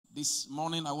This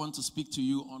morning I want to speak to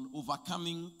you on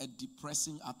overcoming a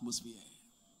depressing atmosphere.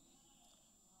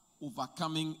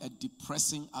 Overcoming a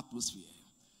depressing atmosphere.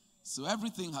 So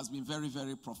everything has been very,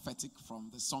 very prophetic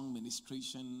from the song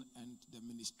ministration and the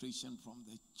ministration from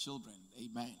the children.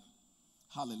 Amen.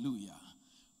 Hallelujah.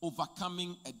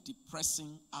 Overcoming a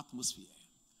depressing atmosphere.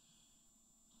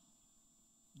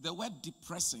 The word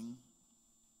depressing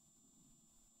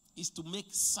is to make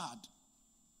sad.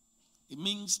 It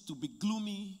means to be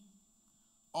gloomy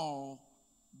or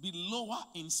be lower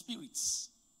in spirits.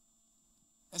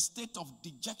 A state of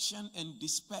dejection and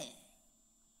despair.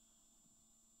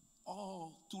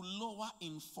 Or to lower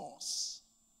in force,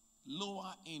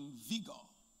 lower in vigor,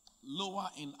 lower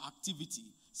in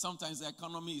activity. Sometimes the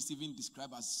economy is even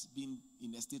described as being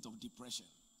in a state of depression.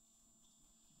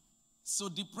 So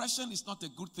depression is not a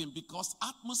good thing because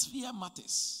atmosphere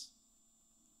matters.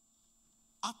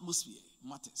 Atmosphere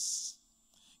matters.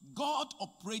 God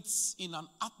operates in an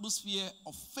atmosphere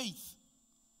of faith.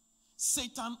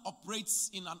 Satan operates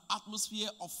in an atmosphere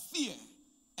of fear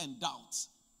and doubt.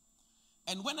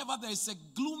 And whenever there is a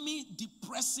gloomy,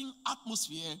 depressing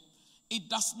atmosphere, it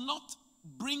does not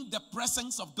bring the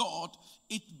presence of God,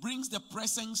 it brings the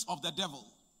presence of the devil.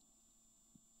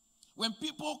 When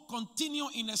people continue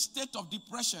in a state of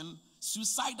depression,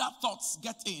 suicidal thoughts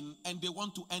get in and they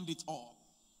want to end it all.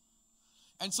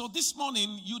 And so this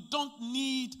morning, you don't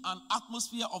need an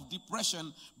atmosphere of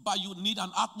depression, but you need an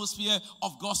atmosphere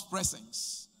of God's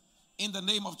presence. In the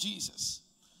name of Jesus.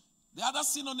 The other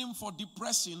synonym for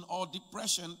depression or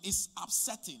depression is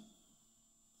upsetting,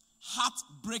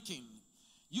 heartbreaking.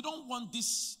 You don't want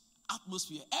this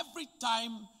atmosphere. Every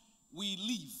time we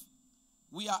live,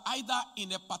 we are either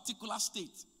in a particular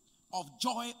state of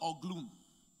joy or gloom.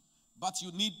 But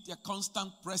you need the constant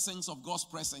presence of God's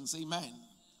presence. Amen.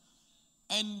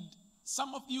 And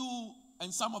some of you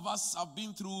and some of us have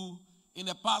been through, in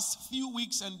the past few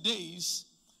weeks and days,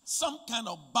 some kind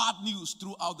of bad news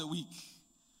throughout the week.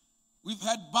 We've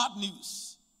had bad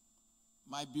news.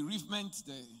 My bereavement,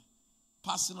 the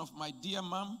passing of my dear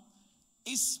mom,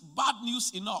 is bad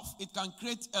news enough. It can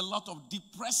create a lot of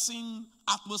depressing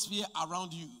atmosphere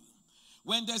around you.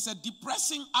 When there's a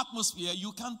depressing atmosphere,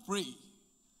 you can't pray.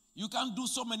 You can't do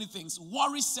so many things.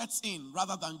 Worry sets in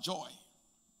rather than joy.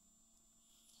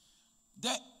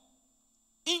 The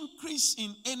increase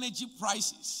in energy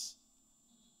prices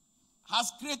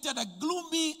has created a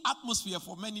gloomy atmosphere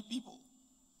for many people.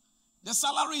 The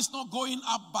salary is not going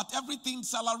up, but everything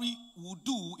salary will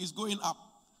do is going up.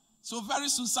 So very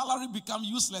soon salary becomes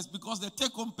useless because the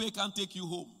take-home pay can't take you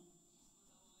home.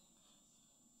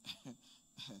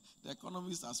 The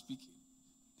economists are speaking.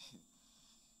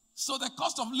 So the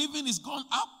cost of living is gone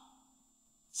up.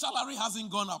 Salary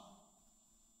hasn't gone up.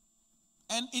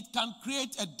 And it can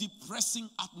create a depressing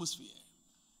atmosphere.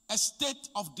 A state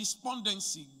of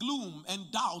despondency, gloom, and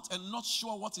doubt, and not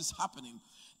sure what is happening.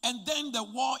 And then the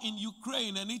war in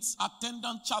Ukraine and its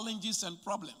attendant challenges and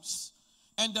problems.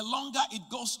 And the longer it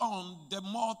goes on, the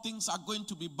more things are going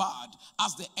to be bad,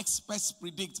 as the experts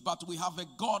predict. But we have a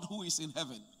God who is in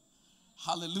heaven.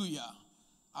 Hallelujah.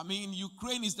 I mean,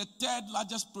 Ukraine is the third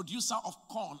largest producer of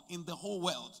corn in the whole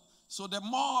world. So the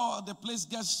more the place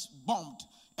gets bombed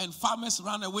and farmers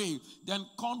run away, then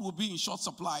corn will be in short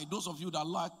supply. Those of you that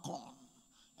like corn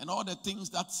and all the things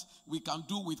that we can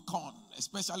do with corn,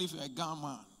 especially if you're a Ghana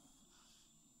man.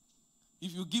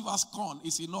 If you give us corn,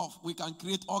 it's enough. We can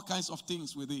create all kinds of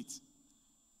things with it.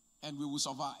 And we will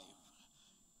survive.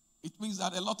 It means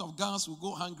that a lot of Ghanaians will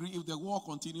go hungry if the war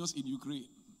continues in Ukraine.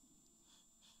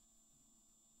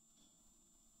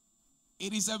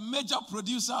 It is a major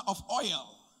producer of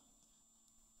oil.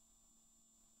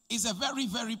 It's a very,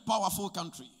 very powerful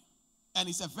country. And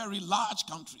it's a very large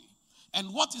country.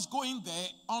 And what is going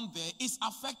on there is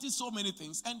affecting so many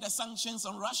things. And the sanctions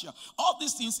on Russia. All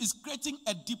these things is creating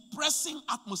a depressing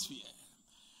atmosphere.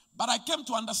 But I came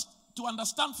to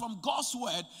understand from God's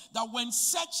word that when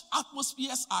such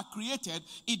atmospheres are created,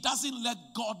 it doesn't let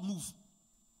God move.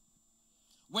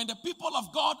 When the people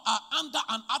of God are under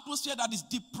an atmosphere that is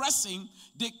depressing,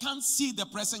 they can't see the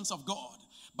presence of God.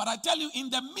 But I tell you, in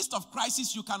the midst of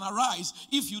crisis, you can arise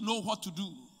if you know what to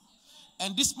do.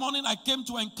 And this morning I came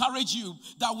to encourage you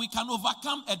that we can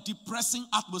overcome a depressing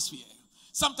atmosphere.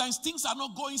 Sometimes things are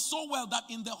not going so well that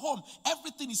in the home,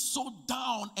 everything is so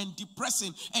down and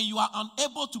depressing and you are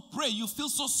unable to pray. You feel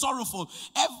so sorrowful.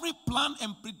 Every plan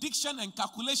and prediction and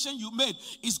calculation you made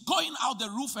is going out the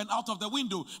roof and out of the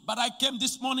window. But I came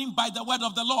this morning by the word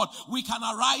of the Lord. We can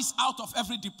arise out of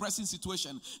every depressing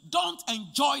situation. Don't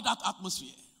enjoy that atmosphere.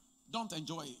 Don't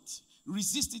enjoy it.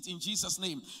 Resist it in Jesus'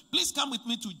 name. Please come with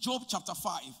me to Job chapter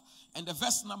 5. and the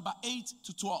verse number 8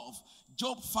 to 12.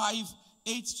 Job 5,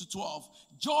 8 to 12.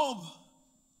 Job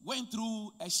went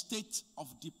through a state of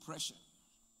depression.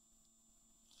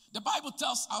 The Bible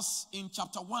tells us in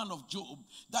chapter 1 of Job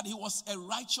that he was a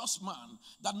righteous man,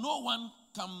 that no one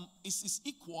is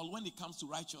equal when it comes to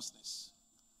righteousness.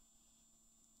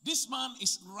 This man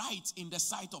is right in the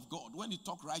sight of God. When you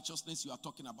talk righteousness, you are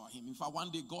talking about him. In fact,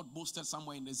 one day God boasted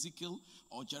somewhere in Ezekiel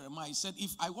or Jeremiah. He said,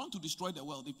 if I want to destroy the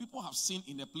world, if people have sinned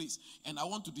in a place and I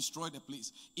want to destroy the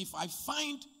place, if I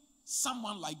find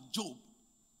someone like Job,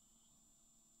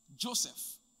 Joseph,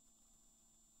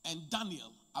 and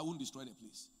Daniel, I won't destroy the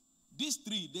place. These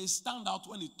three, they stand out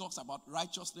when it talks about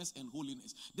righteousness and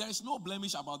holiness. There is no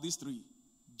blemish about these three.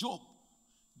 Job,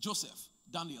 Joseph,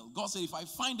 Daniel. God said, if I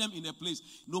find them in a place,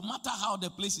 no matter how the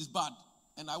place is bad,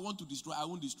 and I want to destroy, I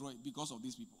won't destroy it because of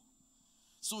these people.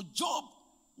 So Job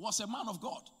was a man of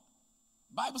God.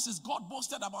 Bible says God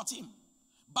boasted about him.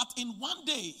 But in one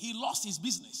day, he lost his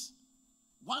business.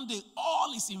 One day,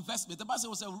 all his investment, the Bible says he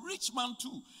was a rich man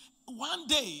too. One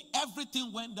day,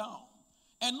 everything went down.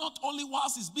 And not only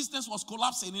whilst his business was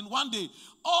collapsing, in one day,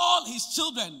 all his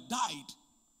children died.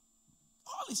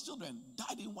 All his children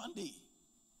died in one day.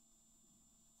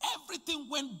 Everything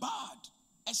went bad.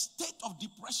 A state of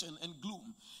depression and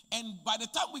gloom. And by the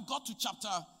time we got to chapter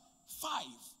 5,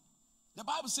 the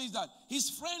Bible says that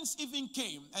his friends even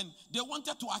came and they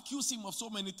wanted to accuse him of so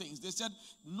many things. They said,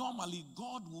 normally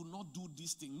God will not do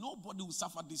this thing. Nobody will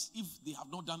suffer this if they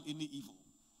have not done any evil.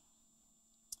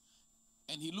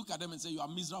 And he looked at them and said, you are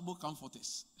miserable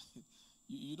comforters.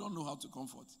 you don't know how to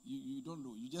comfort. You don't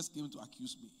know. You just came to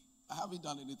accuse me. I haven't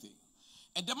done anything.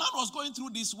 And the man was going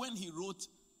through this when he wrote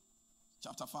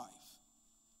chapter 5.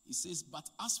 He says, but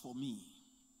as for me,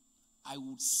 I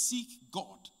would seek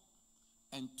God,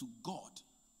 and to God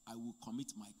I will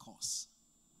commit my cause.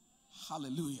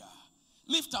 Hallelujah.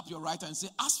 Lift up your right hand and say,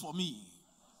 as for me,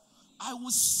 I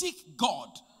will seek God,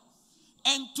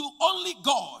 and to only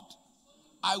God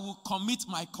I will commit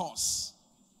my cause.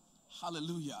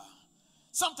 Hallelujah.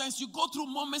 Sometimes you go through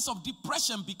moments of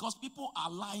depression because people are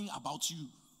lying about you.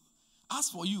 As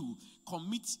for you,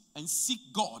 commit and seek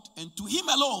God, and to him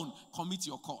alone commit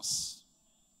your cause.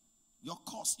 Your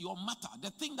cause, your matter,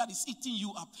 the thing that is eating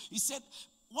you up. He said,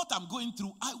 what I'm going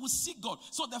through, I will seek God.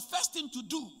 So the first thing to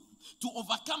do to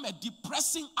overcome a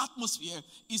depressing atmosphere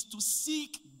is to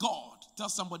seek God. Tell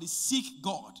somebody, seek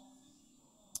God.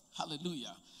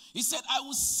 Hallelujah. He said, I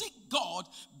will seek God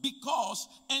because,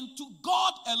 and to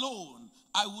God alone,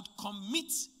 I would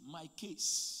commit my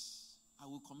case. I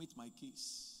will commit my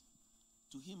case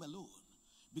to him alone.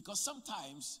 Because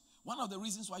sometimes, one of the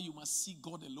reasons why you must seek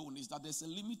God alone is that there's a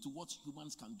limit to what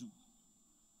humans can do.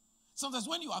 Sometimes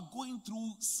when you are going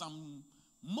through some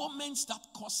moments that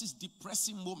causes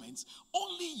depressing moments,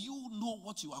 only you know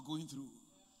what you are going through.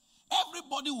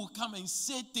 Everybody will come and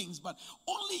say things, but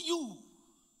only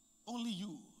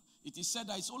you. It is said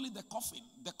that it's only the coffin,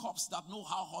 the corpse that know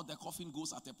how hot the coffin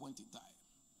goes at a point in time.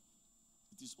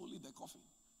 It is only the coffin,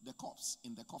 the corpse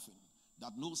in the coffin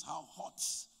that knows how hot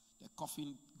the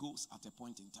coffin goes at a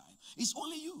point in time. It's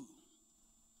only you.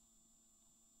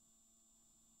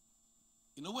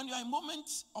 You know, when you are in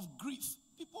moments of grief,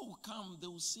 people will come, they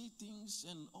will say things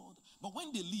and all that. But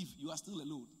when they leave, you are still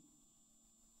alone.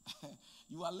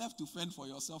 You are left to fend for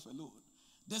yourself alone.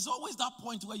 There's always that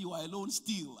point where you are alone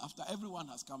still after everyone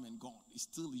has come and gone. It's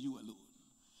still you alone.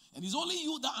 And it's only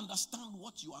you that understand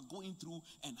what you are going through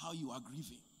and how you are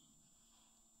grieving.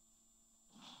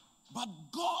 But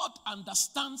God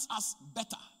understands us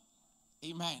better.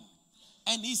 Amen.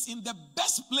 And He's in the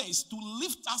best place to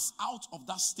lift us out of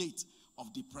that state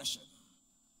of depression.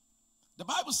 The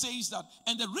Bible says that,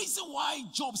 and the reason why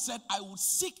Job said, I would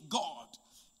seek God,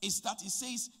 is that it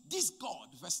says, this God,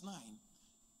 verse 9,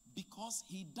 because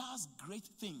He does great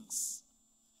things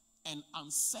and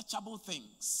unsearchable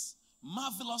things,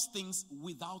 marvelous things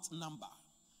without number.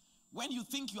 When you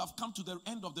think you have come to the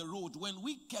end of the road, when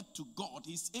we get to God,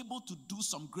 He's able to do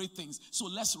some great things. So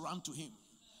let's run to Him.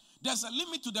 There's a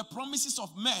limit to the promises of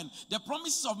men. The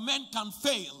promises of men can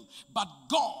fail, but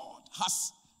God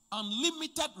has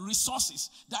unlimited resources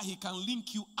that He can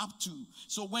link you up to.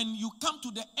 So when you come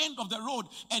to the end of the road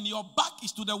and your back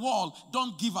is to the wall,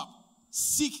 don't give up.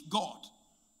 Seek God.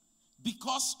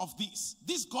 Because of this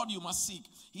God you must seek.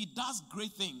 He does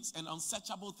great things and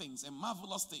unsearchable things and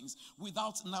marvelous things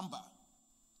without number.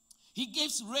 He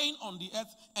gives rain on the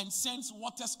earth and sends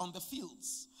waters on the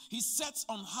fields. He sets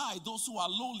on high those who are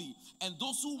lowly, and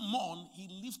those who mourn, He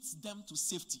lifts them to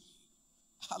safety.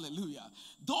 Hallelujah.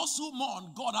 Those who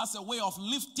mourn, God has a way of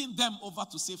lifting them over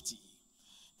to safety.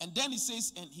 And then He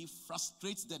says, and He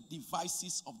frustrates the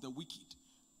devices of the wicked.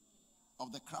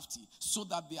 of the crafty, so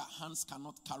that their hands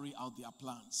cannot carry out their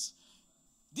plans.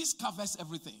 This covers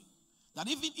everything. That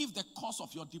even if the cause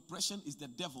of your depression is the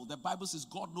devil, the Bible says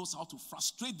God knows how to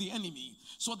frustrate the enemy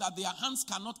so that their hands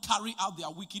cannot carry out their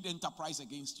wicked enterprise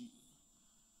against you.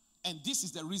 And this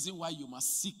is the reason why you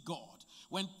must seek God.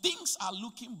 When things are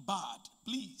looking bad,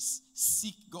 please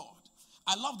seek God.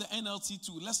 I love the NLT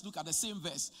too. Let's look at the same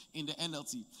verse in the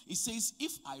NLT. It says,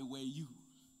 if I were you,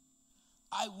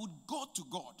 I would go to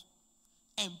God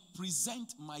and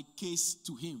present my case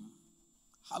to him.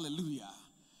 Hallelujah.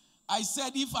 I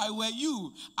said, if I were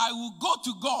you, I would go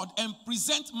to God and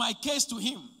present my case to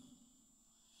him.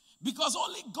 Because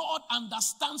only God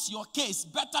understands your case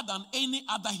better than any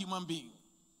other human being.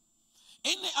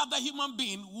 Any other human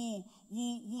being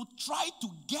will try to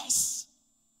guess,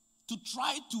 to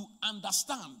try to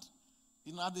understand.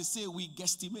 You know, they say we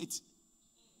guesstimate.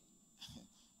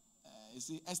 You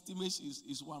see, estimation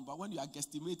is one, but when you are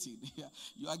guesstimating,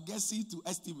 you are guessing to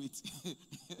estimate.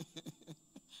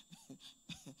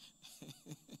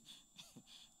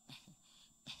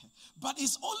 But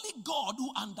it's only God who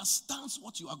understands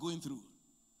what you are going through.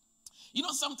 You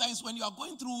know, sometimes when you are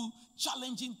going through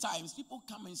challenging times, people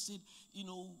come and say, you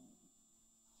know,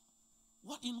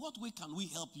 in what way can we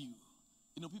help you?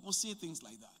 You know, people say things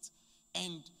like that.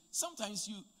 And sometimes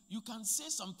you can say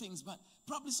some things, but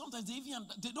probably sometimes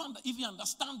they don't even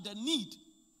understand the need.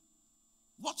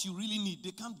 What you really need,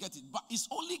 they can't get it. But it's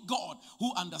only God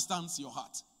who understands your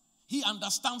heart. He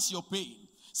understands your pain.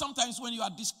 Sometimes when you are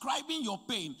describing your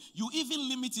pain, you even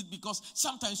limit it because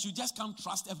sometimes you just can't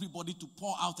trust everybody to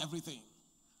pour out everything.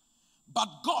 But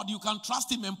God, you can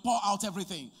trust him and pour out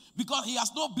everything because he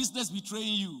has no business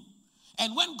betraying you.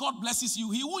 And when God blesses you,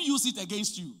 he won't use it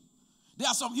against you. There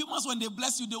are some humans, when they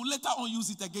bless you, they will later on use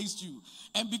it against you.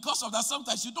 And because of that,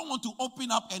 sometimes you don't want to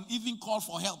open up and even call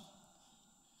for help.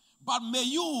 But may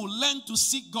you learn to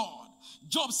seek God.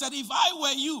 Job said, if I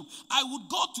were you, I would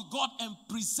go to God and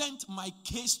present my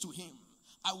case to him.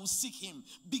 I will seek him.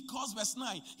 Because, verse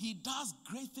 9, he does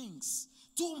great things,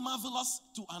 too marvelous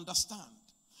to understand.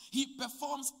 He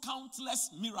performs countless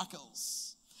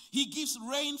miracles. He gives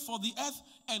rain for the earth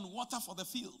and water for the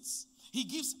fields. He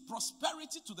gives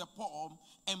prosperity to the poor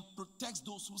and protects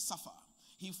those who suffer.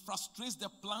 He frustrates the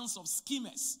plans of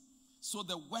schemers, so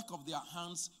the work of their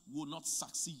hands will not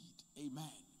succeed. Amen.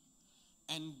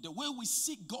 And the way we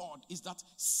seek God is that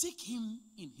seek him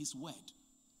in his word.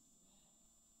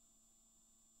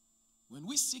 When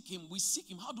we seek him,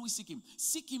 How do we seek him?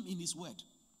 Seek him in his word.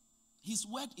 His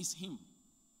word is him.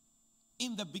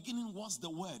 In the beginning was the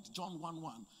word, John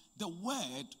 1:1. The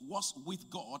word was with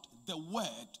God. The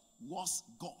word was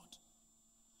God.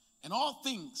 And all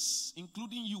things,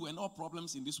 including you and all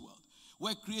problems in this world,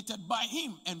 were created by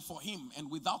him and for him.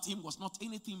 And without him was not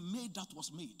anything made that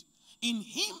was made. In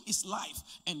him is life,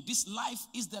 and this life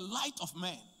is the light of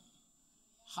man.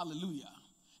 Hallelujah.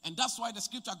 And that's why the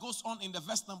scripture goes on in the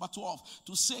verse number 12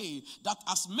 to say that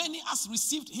as many as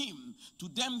received him, to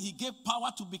them he gave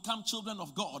power to become children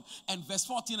of God. And verse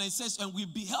 14, it says, and we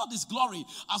beheld his glory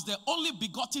as the only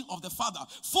begotten of the Father,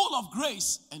 full of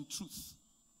grace and truth.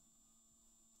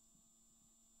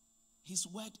 His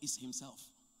word is himself.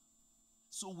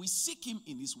 So we seek him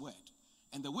in his word.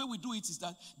 And the way we do it is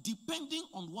that depending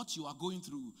on what you are going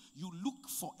through, you look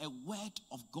for a word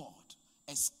of God,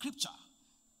 a scripture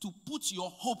to put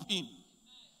your hope in.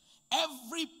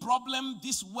 Every problem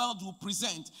this world will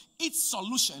present, its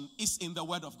solution is in the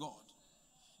word of God.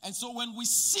 And so when we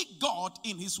seek God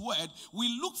in his word,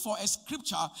 we look for a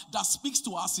scripture that speaks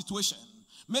to our situation.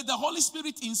 May the Holy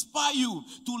Spirit inspire you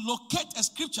to locate a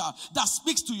scripture that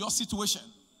speaks to your situation.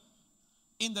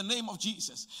 In the name of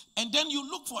Jesus. And then you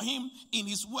look for him in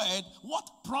his word. What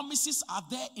promises are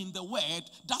there in the word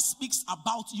that speaks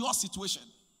about your situation?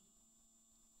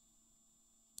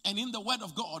 And in the word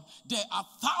of God, there are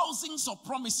thousands of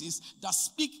promises that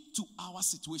speak to our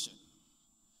situation.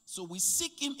 So we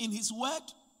seek him in his word,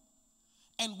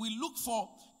 and we look for,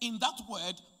 in that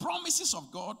word, promises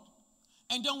of God.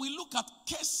 And then we look at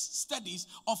case studies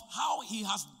of how he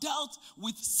has dealt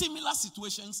with similar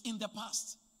situations in the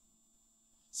past.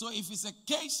 So if it's a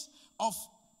case of,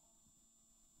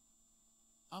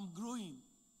 I'm growing,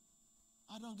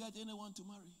 I don't get anyone to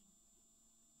marry.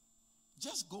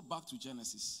 Just go back to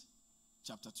Genesis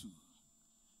chapter 2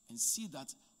 and see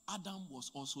that Adam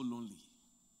was also lonely.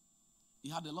 He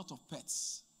had a lot of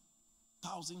pets,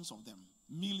 thousands of them,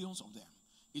 millions of them.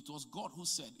 It was God who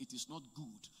said, it is not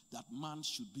good that man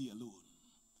should be alone.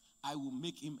 I will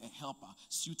make him a helper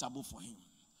suitable for him.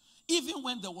 Even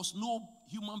when there was no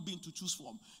human being to choose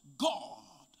from, God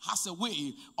has a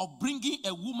way of bringing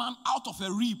a woman out of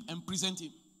a rib and present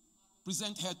him.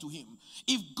 present her to him.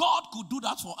 If God could do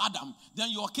that for Adam, then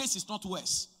your case is not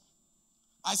worse.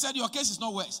 I said your case is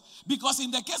not worse. Because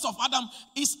in the case of Adam,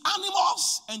 it's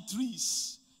animals and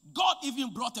trees. God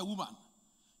even brought a woman.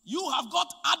 You have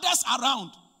got others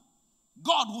around.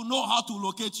 God will know how to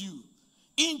locate you.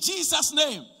 In Jesus'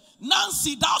 name,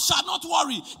 Nancy, thou shalt not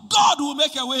worry. God will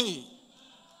make a way.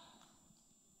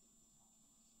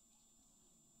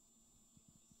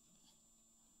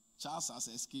 Charles has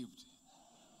escaped.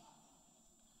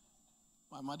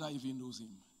 My mother even knows him.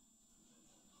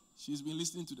 She's been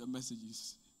listening to the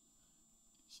messages.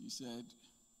 She said,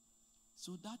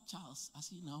 so that Charles, has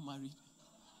he now married?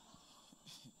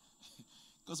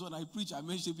 Because when I preach, I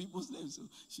mention people's names. So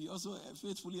she also,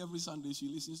 faithfully every Sunday, she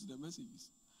listens to the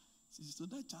messages. She said, so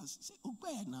that Charles, say, oh,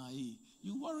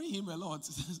 you worry him a lot.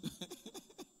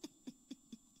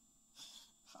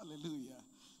 Hallelujah.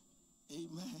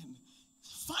 Amen.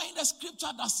 Find a scripture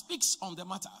that speaks on the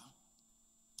matter.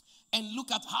 And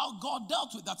look at how God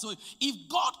dealt with that. So if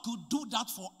God could do that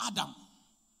for Adam,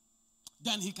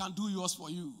 then he can do yours for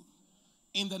you.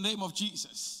 In the name of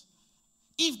Jesus.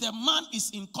 If the man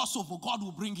is in Kosovo, God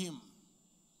will bring him.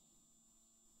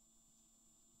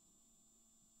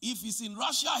 If he's in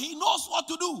Russia, he knows what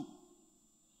to do.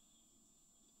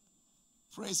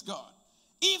 Praise God.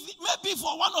 If maybe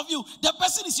for one of you, the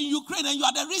person is in Ukraine and you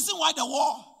are the reason why the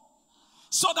war.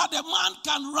 So that the man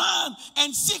can run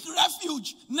and seek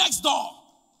refuge next door.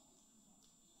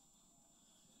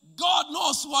 God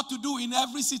knows what to do in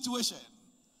every situation.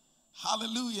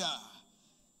 Hallelujah.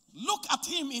 Look at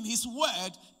him in his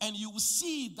word and you will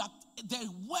see that the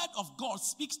word of God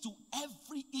speaks to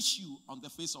every issue on the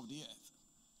face of the earth.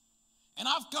 And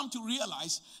I've come to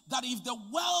realize that if the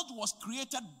world was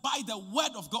created by the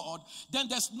word of God, then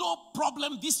there's no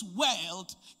problem this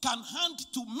world can hand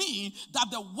to me that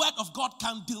the word of God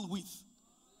can deal with.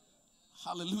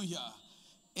 Hallelujah.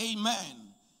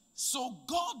 Amen. So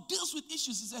God deals with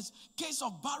issues. He says, case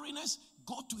of barrenness,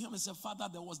 go to him and say, Father,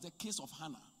 there was the case of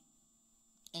Hannah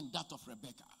and that of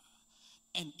Rebecca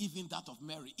and even that of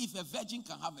Mary. If a virgin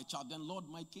can have a child, then Lord,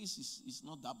 my case is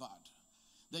not that bad.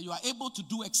 That you are able to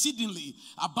do exceedingly,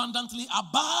 abundantly,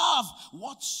 above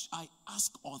what I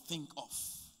ask or think of.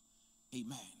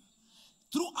 Amen.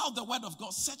 Throughout the word of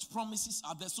God, such promises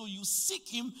are there. So you seek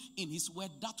him in his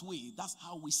word that way. That's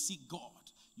how we seek God.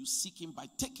 You seek him by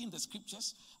taking the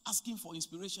scriptures, asking for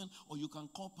inspiration, or you can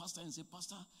call pastor and say,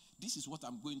 Pastor, this is what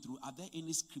I'm going through. Are there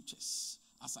any scriptures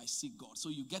as I seek God? So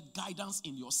you get guidance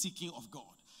in your seeking of God.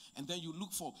 And then you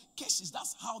look for cases.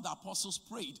 That's how the apostles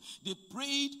prayed. They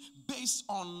prayed based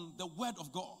on the word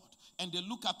of God. And they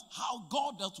look at how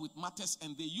God dealt with matters.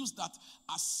 And they use that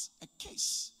as a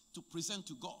case to present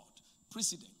to God.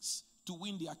 Precedence to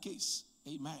win their case.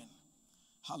 Amen.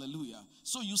 Hallelujah.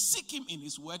 So you seek him in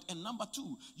his word. And number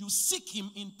two, you seek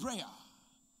him in prayer.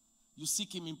 You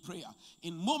seek him in prayer.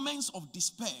 In moments of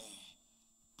despair,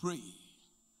 pray.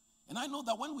 And I know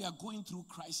that when we are going through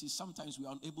crisis, sometimes we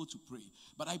are unable to pray.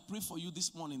 But I pray for you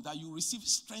this morning that you receive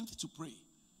strength to pray.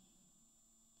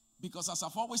 Because as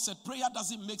I've always said, prayer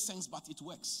doesn't make sense, but it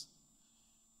works.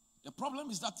 The problem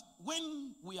is that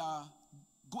when we are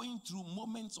going through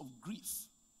moments of grief,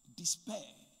 despair,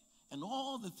 and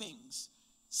all the things,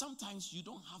 sometimes you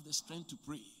don't have the strength to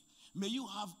pray. May you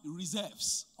have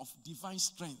reserves of divine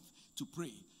strength to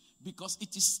pray. Because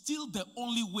it is still the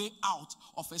only way out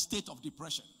of a state of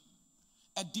depression.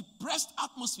 A depressed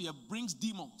atmosphere brings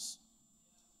demons.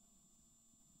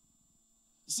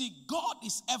 See, God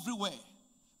is everywhere,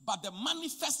 but the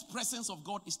manifest presence of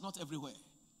God is not everywhere.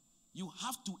 You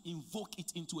have to invoke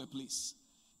it into a place.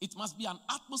 It must be an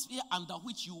atmosphere under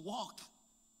which you walk.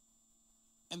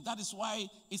 And that is why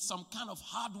it's some kind of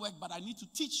hard work, but I need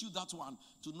to teach you that one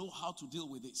to know how to deal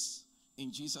with this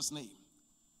in Jesus' name.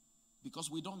 Because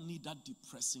we don't need that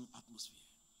depressing atmosphere.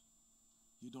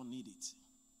 You don't need it.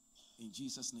 In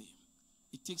Jesus' name.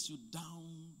 It takes you down,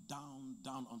 down,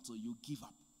 down until you give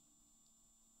up.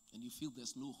 And you feel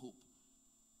there's no hope.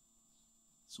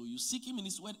 So you seek him in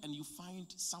his word and you find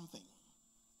something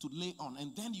to lay on.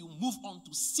 And then you move on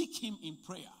to seek him in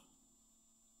prayer.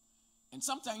 And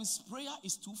sometimes prayer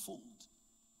is twofold.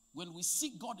 When we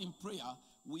seek God in prayer,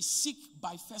 we seek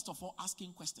by first of all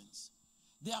asking questions.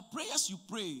 There are prayers you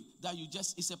pray that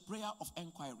it's a prayer of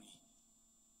inquiry.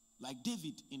 Like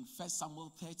David in 1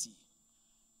 Samuel 30.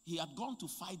 He had gone to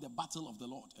fight the battle of the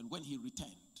Lord. And when he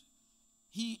returned,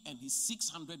 he and his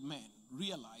 600 men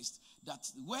realized that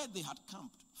where they had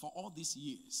camped for all these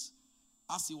years,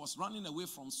 as he was running away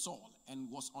from Saul and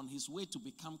was on his way to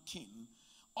become king,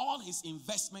 all his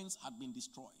investments had been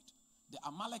destroyed. The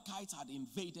Amalekites had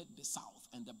invaded the south,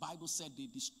 and the Bible said they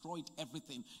destroyed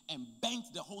everything and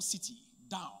burnt the whole city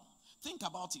down. Think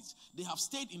about it. They have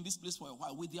stayed in this place for a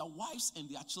while with their wives and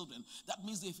their children. That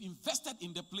means they've invested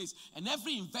in the place, and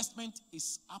every investment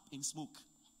is up in smoke.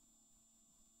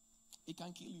 It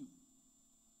can kill you.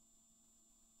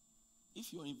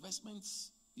 If your investment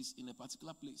is in a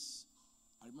particular place,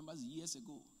 I remember years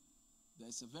ago,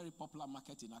 there's a very popular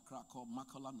market in Accra called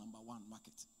Makola No. 1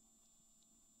 Market.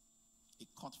 It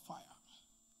caught fire.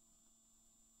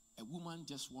 A woman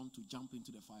just wanted to jump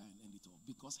into the fire and end it all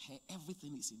because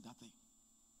everything is in that thing.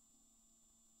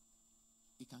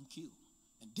 It can kill.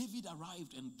 And David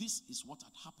arrived, and this is what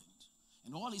had happened.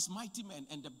 And all his mighty men,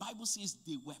 and the Bible says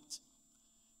they wept.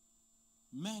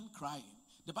 Men crying.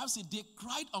 The Bible says they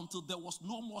cried until there was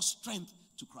no more strength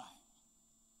to cry.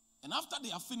 And after they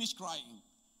have finished crying,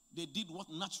 they did what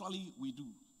naturally we do.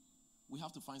 We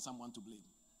have to find someone to blame.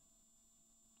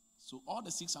 So all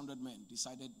the 600 men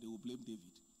decided they will blame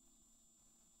David.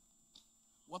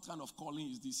 What kind of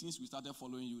calling is this? Since we started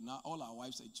following you, now all our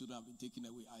wives and children have been taken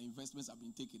away. Our investments have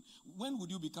been taken. When would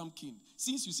you become king?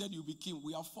 Since you said you'll be king,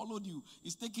 we have followed you.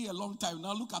 It's taking a long time.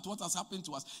 Now look at what has happened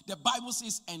to us. The Bible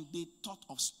says, and they thought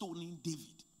of stoning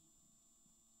David.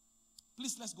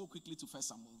 Please, let's go quickly to 1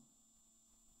 Samuel.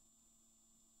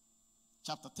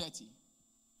 Chapter 30.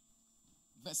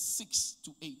 Verse 6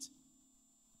 to 8.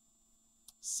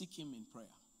 Seek him in prayer.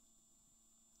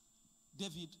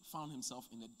 David found himself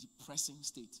in a depressing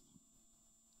state.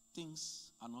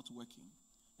 Things are not working.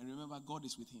 And remember, God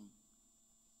is with him.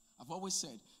 I've always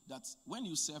said that when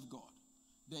you serve God,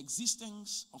 the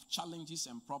existence of challenges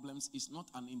and problems is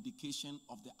not an indication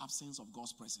of the absence of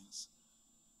God's presence.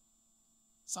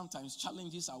 Sometimes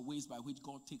challenges are ways by which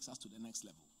God takes us to the next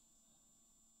level.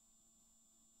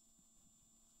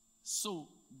 So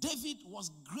David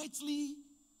was greatly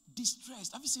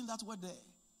distressed. Have you seen that word there?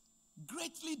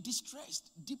 Greatly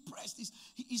distressed, depressed.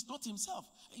 He's not himself.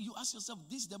 You ask yourself,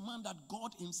 this is the man that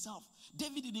God himself.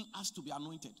 David didn't ask to be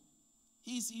anointed.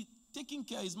 He's taking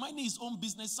care. He's minding his own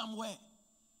business somewhere.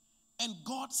 And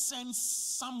God sends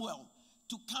Samuel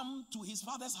to come to his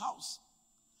father's house.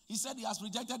 He said he has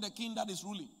rejected the king that is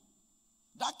ruling.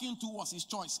 That king too was his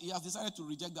choice. He has decided to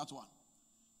reject that one.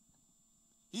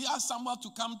 He asked Samuel to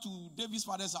come to David's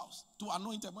father's house to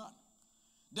anoint a man.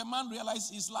 The man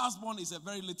realized his lastborn is a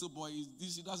very little boy.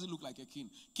 He doesn't look like a king.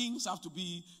 Kings have to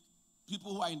be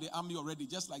people who are in the army already,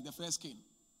 just like the first king.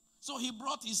 So he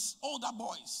brought his older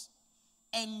boys.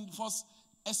 And for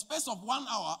a space of 1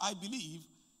 hour, I believe,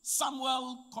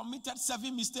 Samuel committed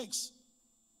 7 mistakes.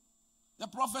 The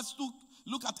prophets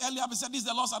look at Eliab and said, this is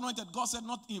the Lord's anointed. God said,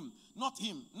 not him, not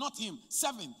him, not him.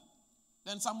 7th.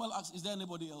 Then Samuel asked, is there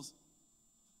anybody else?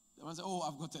 The man said, oh,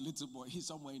 I've got a little boy. He's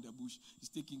somewhere in the bush. He's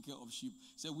taking care of sheep.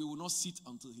 He said, we will not sit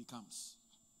until he comes.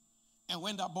 And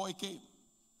when that boy came,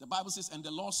 the Bible says, and the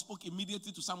Lord spoke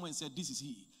immediately to Samuel and said, this is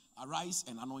he. Arise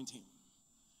and anoint him.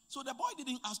 So the boy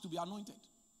didn't ask to be anointed.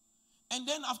 And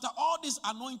then after all this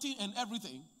anointing and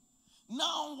everything,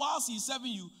 now whilst he's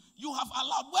serving you, you have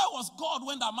allowed, where was God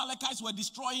when the Amalekites were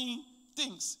destroying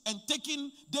things and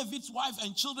taking David's wife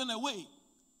and children away?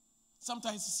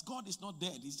 Sometimes God is not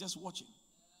dead. He's just watching.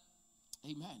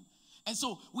 Amen. And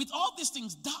so with all these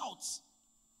things, doubts,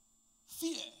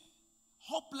 fear,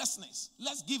 hopelessness,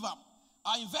 let's give up.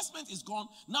 Our investment is gone.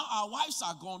 Now our wives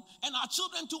are gone and our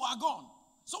children too are gone.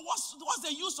 So what's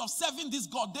the use of serving this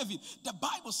God, David? The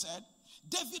Bible said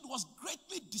David was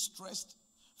greatly distressed,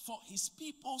 for his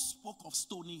people spoke of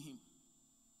stoning him.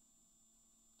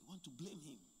 They want to blame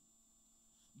him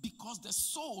because the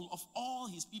soul of all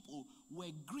his people were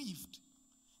grieved.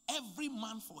 Every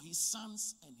man for his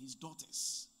sons and his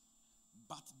daughters.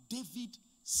 But David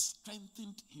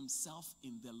strengthened himself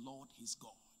in the Lord his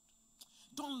God.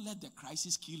 Don't let the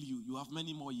crisis kill you. You have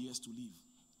many more years to live.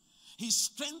 He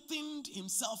strengthened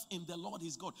himself in the Lord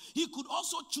his God. He could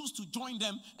also choose to join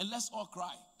them and let's all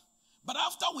cry. But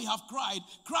after we have cried,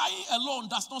 crying alone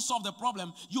does not solve the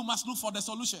problem. You must look for the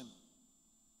solution.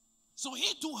 So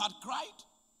he too had cried,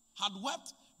 had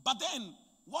wept, but then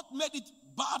what made it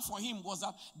bad for him was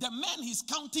that the men he's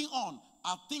counting on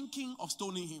are thinking of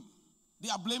stoning him. They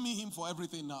are blaming him for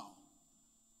everything now.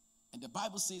 And the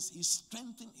Bible says he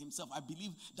strengthened himself. I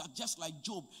believe that just like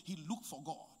Job, he looked for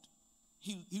God.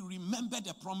 He remembered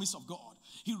the promise of God.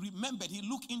 He remembered, he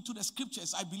looked into the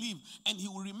scriptures, I believe, and he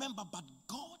will remember, but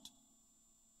God,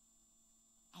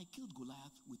 I killed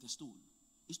Goliath with a stone.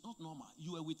 It's not normal.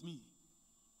 You were with me.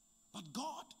 But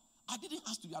God, I didn't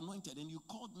ask to be anointed, and you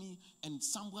called me, and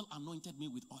Samuel anointed me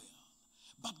with oil.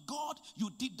 But God,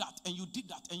 you did that, and you did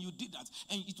that, and you did that.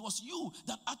 And it was you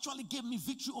that actually gave me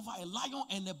victory over a lion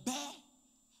and a bear.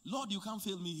 Lord, you can't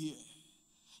fail me here.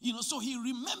 You know, so he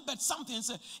remembered something and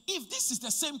said, if this is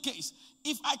the same case,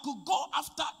 if I could go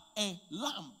after a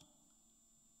lamb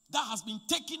that has been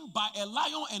taken by a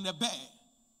lion and a bear,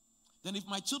 then if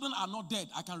my children are not dead,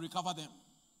 I can recover them.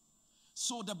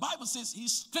 So the Bible says he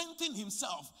strengthened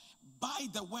himself by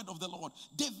the word of the Lord.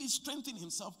 David strengthened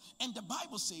himself. And the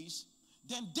Bible says,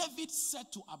 then David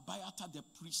said to Abiathar the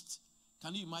priest,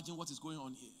 can you imagine what is going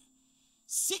on here?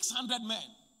 600 men.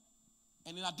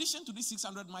 And in addition to these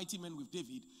 600 mighty men with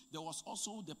David, there was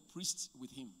also the priest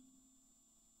with him.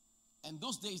 And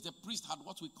those days, the priest had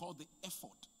what we call the ephod,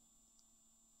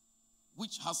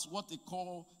 which has what they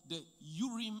call the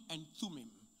Urim and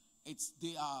Thummim.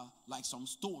 They are like some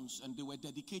stones, and they were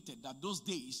dedicated that those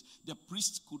days, the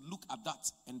priest could look at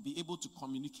that and be able to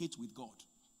communicate with God.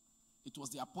 It was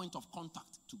their point of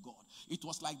contact to God. It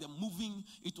was like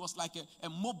it was like a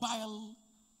mobile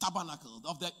tabernacle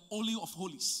of the Holy of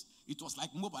Holies. It was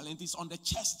like mobile, and it's on the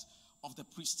chest of the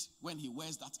priest when he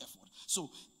wears that ephod. So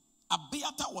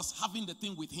Abiathar was having the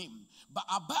thing with him, but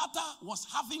Abiathar was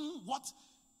having what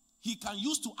he can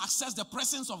use to access the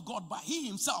presence of God, but he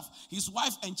himself, his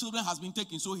wife and children has been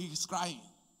taken, so he is crying.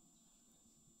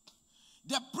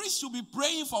 The priest should be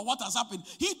praying for what has happened.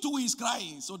 He too is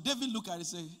crying. So David looked at it and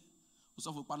said,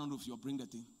 if you bring the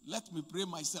thing, let me pray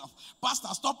myself. Pastor,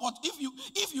 stop what?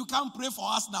 If you can't pray for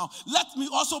us now, let me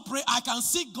also pray. I can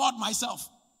seek God myself.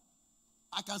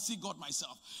 I can see God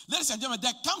myself. Ladies and gentlemen,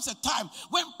 there comes a time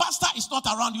when pastor is not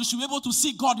around, you should be able to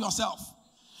see God yourself.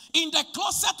 In the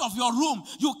closet of your room,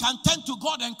 you can turn to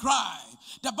God and cry.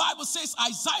 The Bible says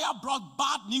Isaiah brought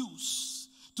bad news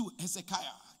to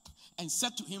Hezekiah and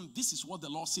said to him, this is what the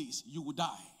Lord says, you will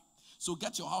die. So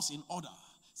get your house in order.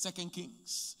 2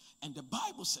 Kings. And the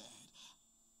Bible said,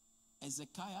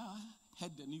 Hezekiah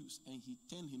heard the news and he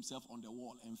turned himself on the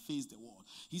wall and faced the wall.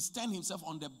 He turned himself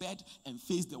on the bed and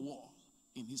faced the wall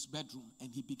in his bedroom, and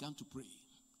he began to pray.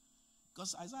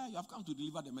 Because Isaiah, you have come to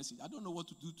deliver the message. I don't know what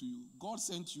to do to you. God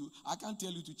sent you. I can't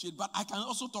tell you to change, but I can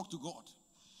also talk to God.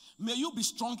 May you be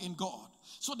strong in God.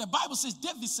 So the Bible says,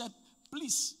 David said,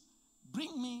 please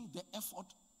bring me the ephod.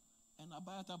 And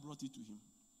Abiathar brought it to him.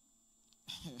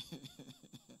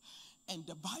 And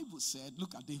the Bible said,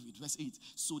 look at David, verse 8.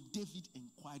 So David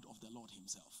inquired of the Lord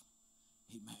himself.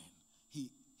 Amen.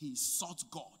 He sought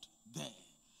God there.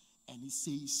 And he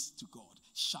says to God,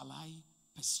 shall I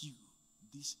pursue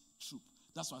this troop?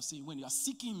 That's what I'm saying. When you are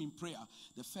seeking him in prayer,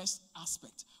 the first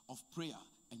aspect of prayer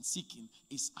and seeking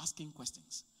is asking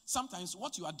questions. Sometimes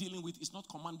what you are dealing with is not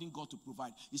commanding God to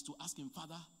provide. It's to ask him,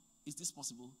 Father, is this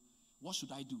possible? What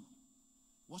should I do?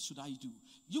 What should I do?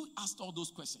 You asked all those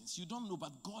questions. You don't know,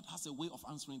 but God has a way of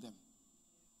answering them.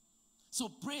 So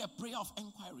pray a prayer of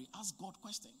inquiry. Ask God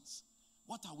questions.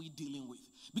 What are we dealing with?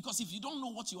 Because if you don't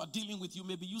know what you are dealing with, you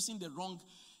may be using the wrong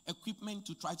equipment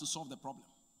to try to solve the problem.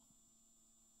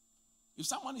 If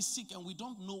someone is sick and we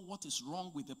don't know what is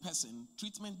wrong with the person,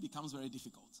 treatment becomes very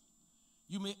difficult.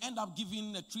 You may end up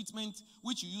giving a treatment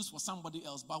which you use for somebody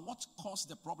else, but what caused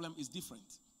the problem is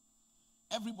different.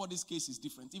 Everybody's case is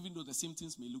different, even though the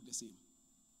symptoms may look the same.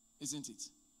 Isn't it?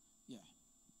 Yeah.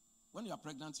 When you are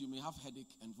pregnant, you may have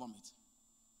headache and vomit.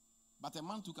 But a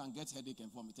man too can get headache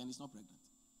and vomit and he's not pregnant.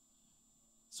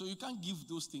 So you can't give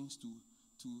those things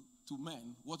to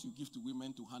men what you give to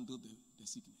women to handle the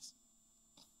sickness.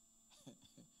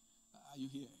 Are you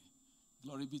here?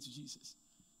 Glory be to Jesus.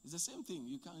 It's the same thing.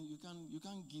 You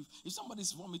can't give. If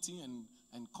somebody's vomiting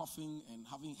and coughing and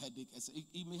having headache,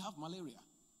 he may have malaria.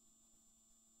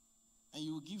 And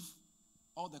you will give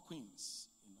all the queens,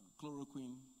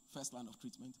 chloroquine, first line of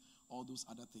treatment, all those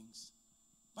other things.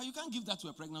 But you can't give that to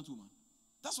a pregnant woman.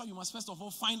 That's why you must first of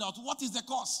all find out what is the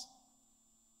cause.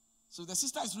 So the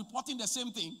sister is reporting the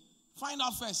same thing. Find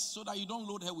out first so that you don't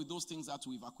load her with those things that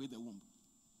will evacuate the womb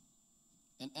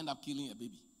and end up killing a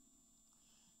baby.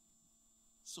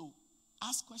 So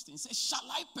ask questions. Say,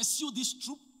 shall I pursue this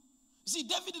troop? You see,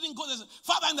 David didn't go there and say,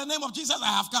 Father, in the name of Jesus,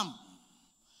 I have come.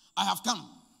 I have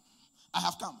come. I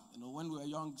have come. When we were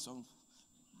young, so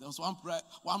there was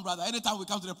one brother, anytime we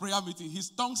come to the prayer meeting, his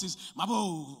tongue is,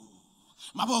 Mabo,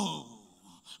 Mabo,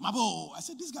 Mabo. I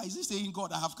said, this guy, is he saying,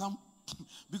 God, I have come?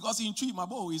 Because in tree,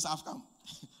 Mabo is, I have come.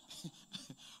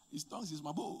 His tongue is,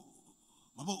 Mabo,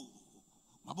 Mabo,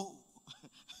 Mabo.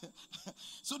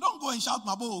 So don't go and shout,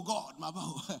 Mabo, God,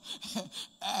 Mabo.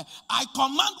 I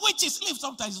command witches live.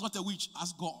 Sometimes it's not a witch.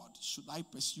 Ask God, should I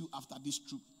pursue after this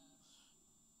troop?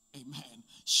 Amen.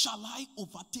 Shall I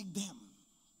overtake them?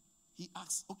 He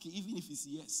asks, okay, even if it's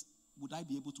yes, would I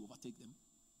be able to overtake them?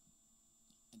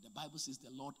 And the Bible says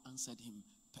the Lord answered him,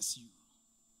 pursue.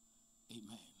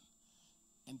 Amen.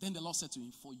 And then the Lord said to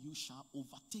him, for you shall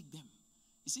overtake them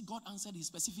You see, God answered his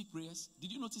specific prayers.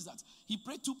 Did you notice that? He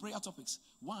prayed 2 prayer topics.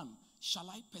 1, shall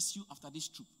I pursue after this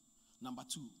troop? Number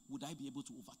 2, would I be able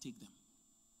to overtake them?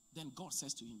 Then God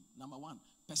says to him, number 1,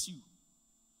 pursue.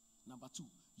 Number 2,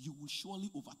 you will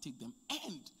surely overtake them.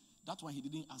 And that one he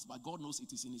didn't ask, but God knows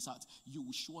it is in his heart. You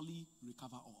will surely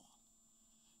recover all.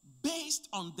 Based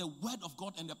on the word of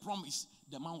God and the promise,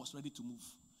 the man was ready to move.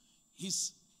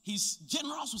 His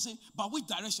generals would say, but which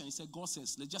direction? He said, God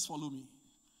says, let's just follow me.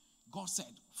 God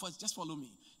said, first, just follow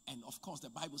me. And of course, the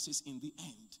Bible says in the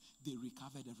end, they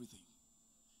recovered everything.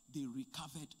 They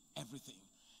recovered everything.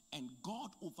 And God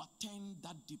overturned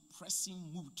that depressing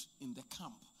mood in the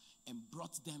camp and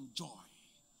brought them joy.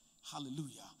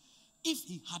 Hallelujah. If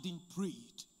he hadn't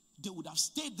prayed, they would have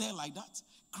stayed there like that,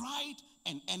 cried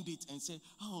and end it and say,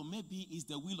 oh, maybe it's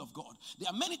the will of God. There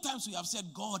are many times we have said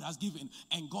God has given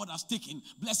and God has taken.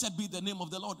 Blessed be the name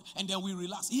of the Lord. And then we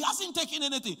relax. He hasn't taken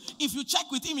anything. If you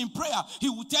check with him in prayer, he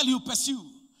will tell you pursue.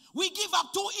 We give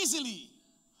up too easily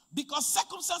because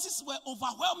circumstances were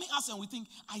overwhelming us and we think,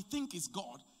 I think it's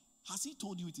God. Has he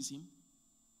told you it is him?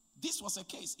 This was a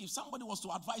case. If somebody was to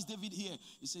advise David here,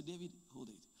 he said, David, hold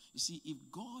it. You see, if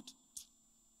God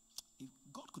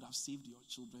could have saved your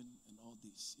children and all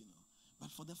this,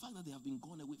 but for the fact that they have been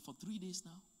gone away for 3 days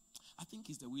now, I think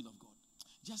it's the will of God.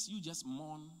 Just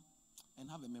mourn and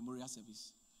have a memorial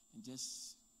service. And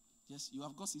just you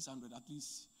have got 600, at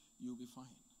least you'll be fine.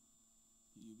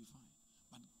 You'll be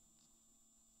fine.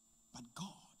 But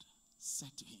God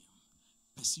said to him,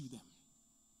 pursue them.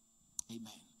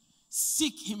 Amen.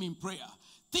 Seek him in prayer.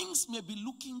 Things may be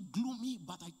looking gloomy,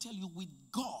 but I tell you, with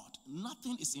God,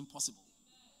 nothing is impossible.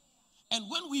 And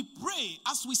when we pray,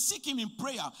 as we seek him in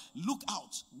prayer, look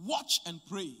out, watch and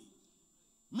pray.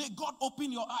 May God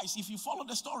open your eyes. If you follow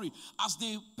the story, as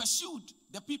they pursued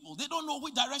the people, they don't know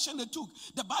which direction they took.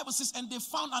 The Bible says, and they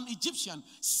found an Egyptian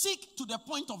sick to the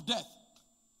point of death.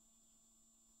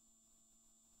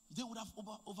 They would have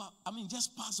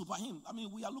just passed over him.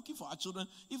 We are looking for our children.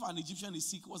 If an Egyptian is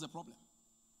sick, what's the problem?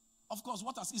 Of course,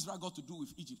 what has Israel got to do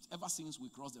with Egypt ever since we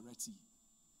crossed the Red Sea?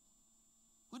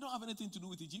 We don't have anything to do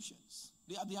with Egyptians.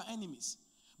 They are their enemies.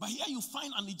 But here you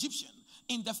find an Egyptian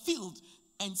in the field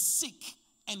and sick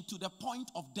and to the point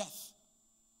of death.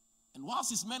 And whilst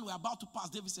his men were about to pass,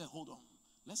 David said, hold on,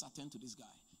 let's attend to this guy.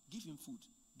 Give him food,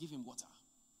 give him water.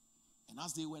 And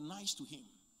as they were nice to him,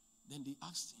 then they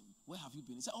asked him, where have you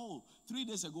been? He said, 3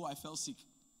 days ago I fell sick.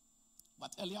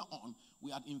 But earlier on,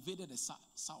 we had invaded the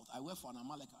south. I worked for an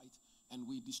Amalekite and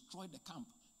we destroyed the camp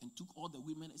and took all the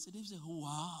women. And David said, oh,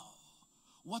 wow.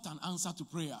 What an answer to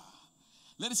prayer.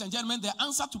 Ladies and gentlemen, the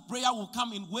answer to prayer will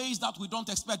come in ways that we don't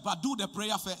expect, but do the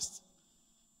prayer first.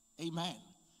 Amen.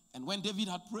 And when David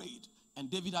had prayed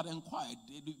and David had inquired,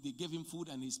 they gave him food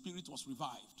and his spirit was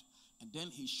revived. And then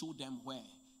he showed them where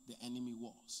the enemy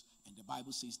was. And the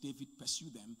Bible says David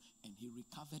pursued them and he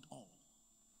recovered all.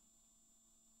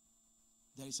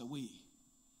 There is a way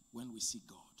when we seek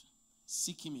God.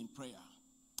 Seek him in prayer.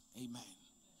 Amen.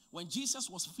 When Jesus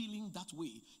was feeling that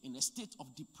way, in a state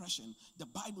of depression, the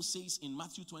Bible says in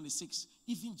Matthew 26,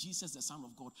 even Jesus, the Son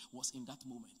of God, was in that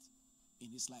moment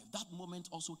in his life. That moment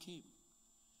also came.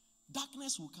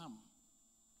 Darkness will come.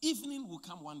 Evening will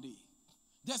come one day.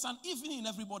 There's an evening in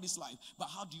everybody's life, but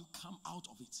how do you come out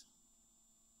of it?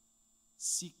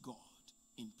 Seek God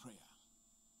in prayer.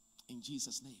 In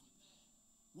Jesus' name.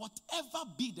 Whatever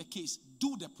be the case,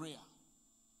 do the prayer.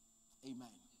 Amen.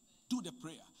 Do the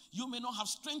prayer. You may not have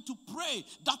strength to pray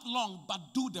that long, but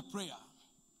do the prayer.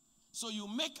 So you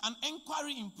make an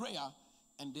inquiry in prayer,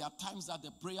 and there are times that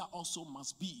the prayer also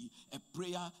must be a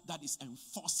prayer that is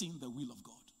enforcing the will of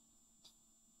God.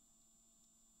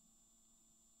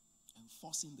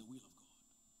 Enforcing the will of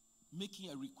God.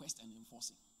 Making a request and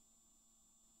enforcing.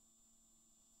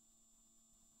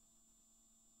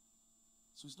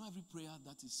 So it's not every prayer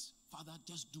that is, Father,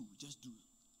 just do.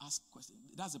 Ask questions.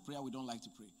 That's a prayer we don't like to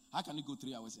pray. How can you go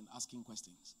 3 hours in asking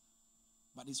questions?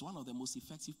 But it's one of the most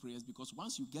effective prayers because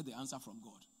once you get the answer from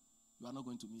God, you are not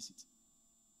going to miss it.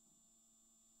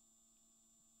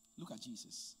 Look at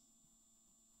Jesus,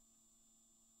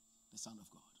 the Son of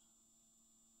God.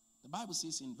 The Bible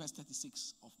says in verse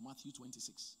 36 of Matthew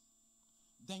 26,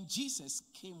 then Jesus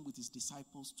came with his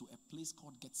disciples to a place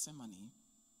called Gethsemane,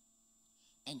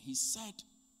 and he said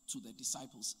to the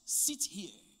disciples, sit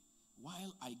here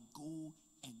while I go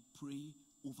and pray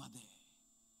over there.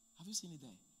 Have you seen it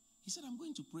there? He said, I'm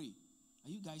going to pray. Are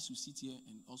you guys who sit here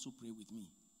and also pray with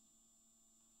me?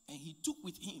 And he took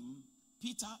with him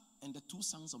Peter and the 2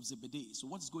 sons of Zebedee. So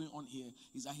what's going on here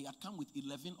is that he had come with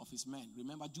 11 of his men.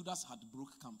 Remember, Judas had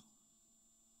broke camp.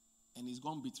 And he's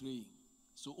gone betraying.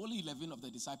 So only 11 of the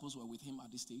disciples were with him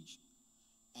at this stage.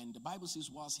 And the Bible says,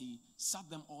 whilst he sat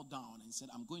them all down and said,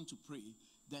 I'm going to pray,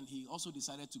 then he also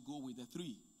decided to go with the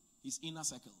three, his inner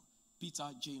circle, Peter,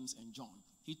 James, and John.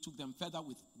 He took them further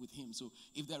with him. So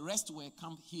if the rest were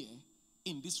camped here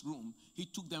in this room, he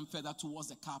took them further towards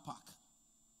the car park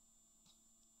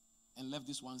and left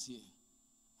these ones here.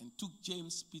 And took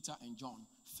James, Peter, and John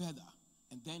further.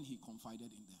 And then he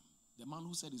confided in them. The man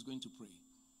who said he's going to pray,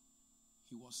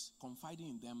 he was confiding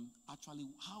in them actually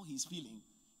how he's feeling,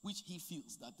 which he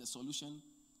feels that the solution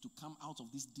to come out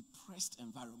of this depressed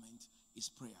environment is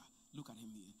prayer. Look at him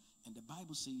here. And the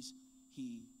Bible says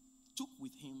he took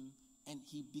with him and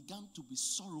he began to be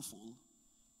sorrowful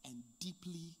and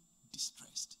deeply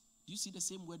distressed. Do you see the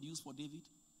same word used for David?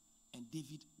 And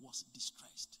David was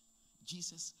distressed.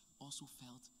 Jesus also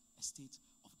felt a state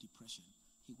of depression.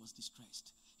 He was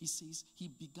distressed. He says he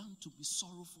began to be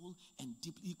sorrowful and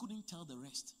deeply. He couldn't tell the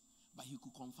rest, but he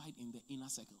could confide in the inner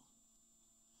circle.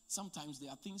 Sometimes there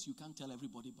are things you can't tell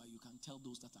everybody, but you can tell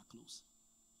those that are close.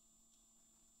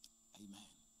 Amen.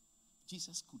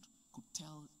 Jesus could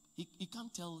tell, he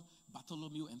can't tell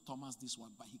Bartholomew and Thomas this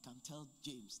one, but he can tell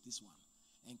James this one,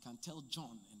 and can tell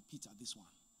John and Peter this one.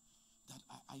 That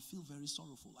I feel very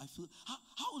sorrowful. I feel,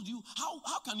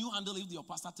 how can you handle if your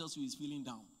pastor tells you he's feeling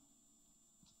down?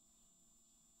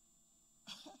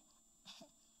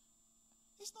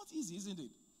 It's not easy, isn't it?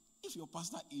 If your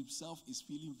pastor himself is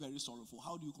feeling very sorrowful,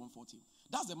 how do you comfort him?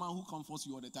 That's the man who comforts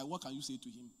you all the time. What can you say to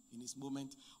him in his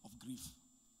moment of grief?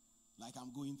 Like,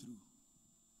 I'm going through.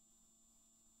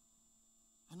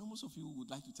 I know most of you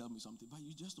would like to tell me something, but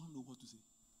you just don't know what to say.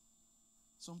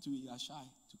 Sometimes you are shy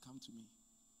to come to me.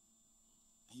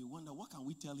 And you wonder, what can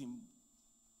we tell him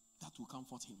that will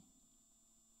comfort him?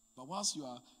 But whilst you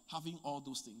are having all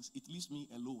those things, it leaves me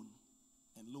alone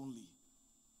and lonely.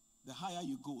 The higher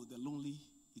you go, the lonely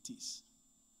it is.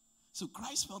 So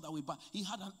Christ felt that way, but he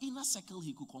had an inner circle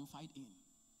he could confide in.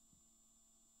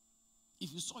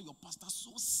 If you saw your pastor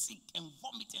so sick and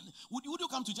vomiting, would you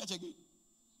come to church again?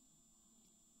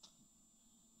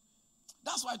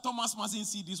 That's why Thomas mustn't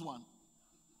see this one.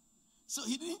 So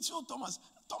he didn't show Thomas.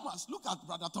 Thomas, look at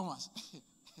Brother Thomas.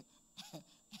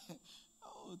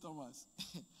 Oh, Thomas.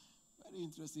 Very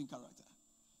interesting character.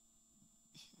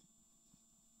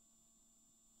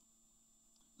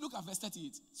 Look at verse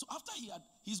 38. So after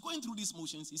he's going through these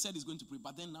motions, he said he's going to pray,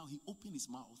 but then now he opened his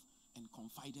mouth and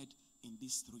confided in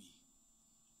these three.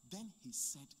 Then he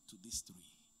said to these three,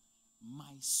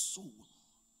 my soul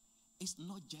is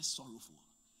not just sorrowful,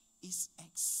 it's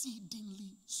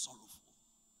exceedingly sorrowful.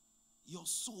 Your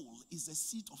soul is the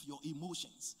seat of your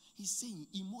emotions. He's saying,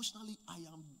 emotionally, I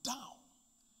am down.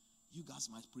 You guys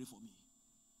might pray for me.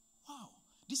 Wow.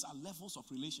 These are levels of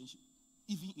relationship,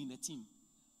 even in a team.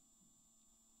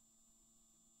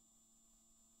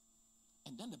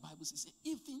 And then the Bible says,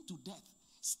 even to death,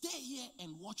 stay here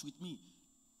and watch with me.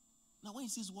 Now, when he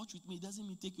says watch with me, it doesn't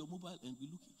mean take your mobile and be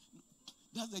looking.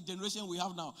 That's the generation we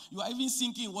have now. You are even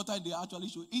sinking in water they actually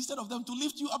show. Instead of them to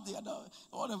lift you up,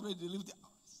 whatever they lift you up.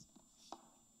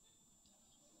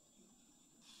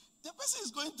 The person is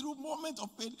going through a moment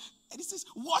of pain, and he says,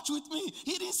 watch with me.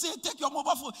 He didn't say, take your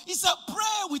mobile phone. He said,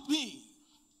 pray with me.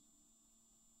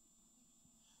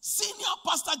 Senior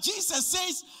Pastor Jesus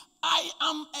says, I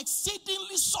am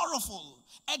exceedingly sorrowful.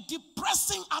 A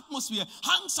depressing atmosphere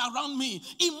hangs around me.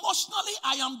 Emotionally,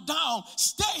 I am down.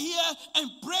 Stay here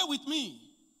and pray with me.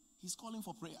 He's calling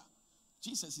for prayer.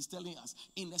 Jesus is telling us,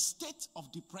 in a state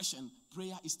of depression,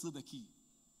 prayer is still the key.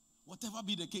 Whatever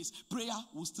be the case, prayer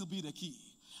will still be the key.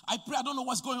 I pray, I don't know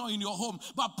what's going on in your home,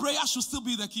 but prayer should still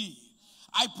be the key.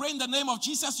 I pray in the name of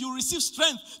Jesus, you receive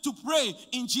strength to pray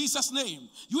in Jesus' name.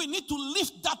 You need to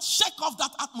lift that, shake off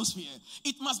that atmosphere.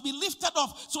 It must be lifted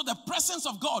off so the presence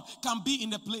of God can be in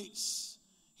the place.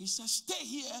 He says, stay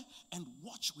here and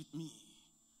watch with me.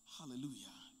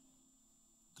 Hallelujah.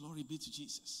 Glory be to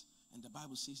Jesus. And the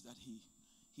Bible says that he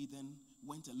then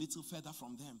went a little further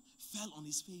from them, fell on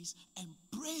his face and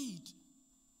prayed.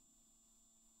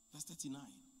 Verse 39.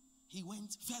 He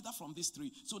went further from these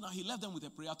three. So now he left them with a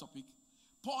prayer topic,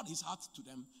 poured his heart to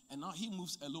them, and now he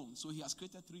moves alone. So he has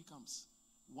created three camps.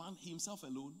 One, himself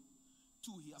alone.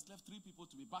 Two, he has left three people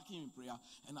to be backing him in prayer,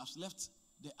 and has left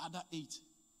the other 8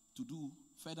 to do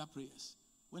further prayers.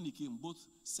 When he came, both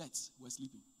sets were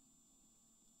sleeping.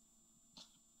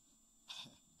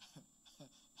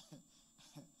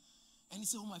 And he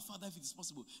said, oh my Father, if it is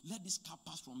possible, let this cup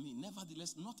pass from me.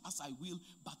 Nevertheless, not as I will,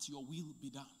 but your will be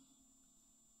done.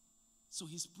 So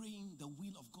he's praying the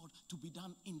will of God to be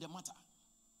done in the matter.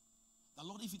 The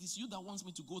Lord, if it is you that wants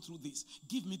me to go through this,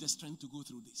 give me the strength to go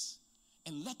through this.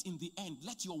 And let in the end,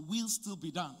 let your will still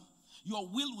be done. Your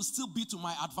will still be to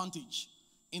my advantage.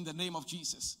 in the name of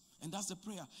Jesus. And that's the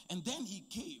prayer. And then he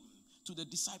came to the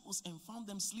disciples and found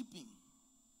them sleeping.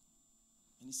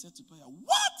 And he said to Peter,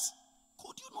 what?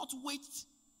 Could you not wait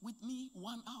with me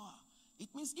 1 hour? It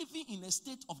means even in a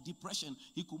state of depression,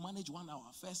 he could manage 1 hour,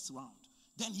 first round.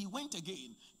 Then he went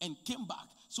again and came back.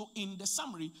 So in the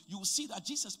summary, you will see that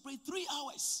Jesus prayed 3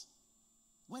 hours.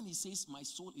 When he says, my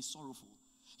soul is sorrowful,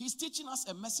 he's teaching us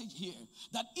a message here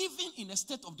that even in a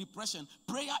state of depression,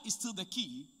 prayer is still the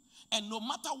key. And no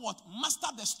matter what, master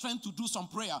the strength to do some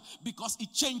prayer, because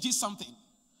it changes something.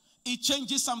 It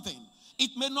changes something.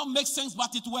 It may not make sense,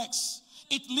 but it works.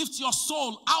 It lifts your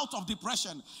soul out of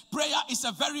depression. Prayer is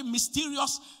a very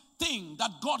mysterious thing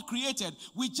that God created.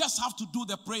 We just have to do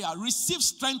the prayer. Receive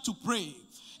strength to pray.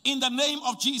 In the name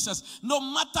of Jesus, no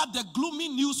matter the gloomy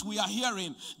news we are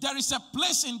hearing, there is a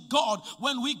place in God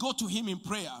when we go to him in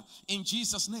prayer. In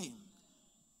Jesus' name.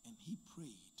 And he prayed.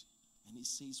 And he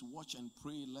says, watch and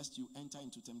pray lest you enter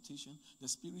into temptation. The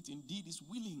spirit indeed is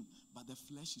willing, but the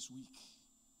flesh is weak.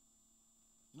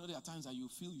 You know, there are times that you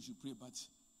feel you should pray, but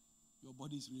your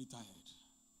body is really tired.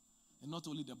 And not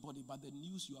only the body, but the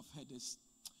news you have heard is,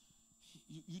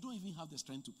 you don't even have the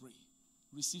strength to pray.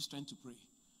 Receive strength to pray.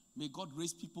 May God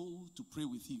raise people to pray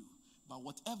with you. But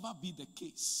whatever be the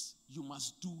case, you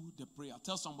must do the prayer.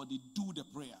 Tell somebody, do the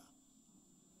prayer.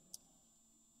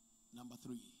 Number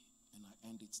 3, and I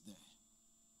end it there.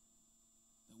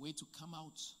 The way to come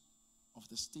out of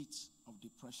the state of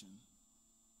depression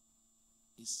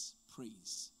is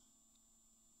praise.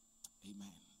 Amen.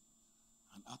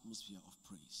 An atmosphere of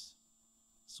praise.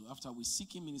 So after we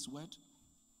seek him in his word,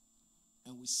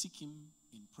 and we seek him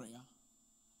in prayer,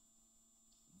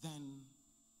 then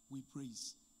we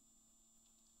praise.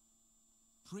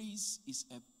 Praise is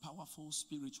a powerful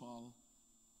spiritual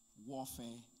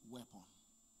warfare weapon.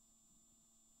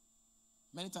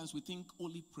 Many times we think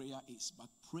only prayer is, but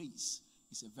praise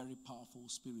is a very powerful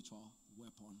spiritual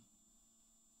weapon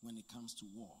when it comes to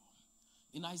war.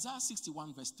 In Isaiah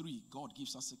 61 verse 3, God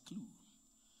gives us a clue.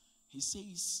 He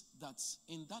says that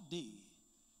in that day,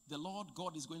 the Lord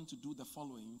God is going to do the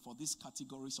following for these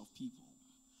categories of people.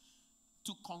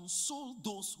 To console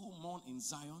those who mourn in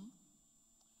Zion,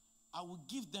 I will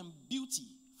give them beauty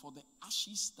for the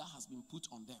ashes that has been put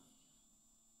on them.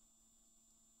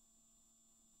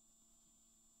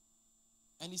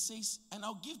 And he says, and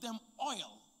I'll give them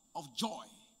oil of joy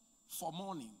for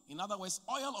mourning. In other words,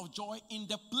 oil of joy in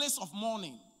the place of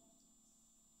mourning.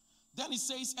 Then he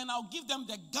says, and I'll give them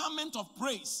the garment of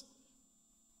praise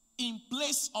in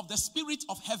place of the spirit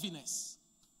of heaviness.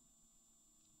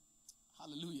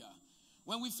 Hallelujah.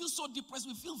 When we feel so depressed,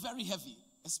 we feel very heavy.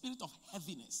 A spirit of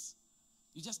heaviness.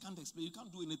 You just can't explain. You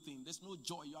can't do anything. There's no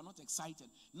joy. You are not excited.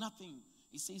 Nothing.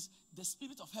 It says the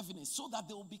spirit of heaviness, so that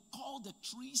they will be called the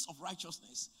trees of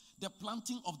righteousness, the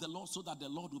planting of the Lord, so that the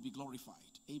Lord will be glorified.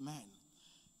 Amen.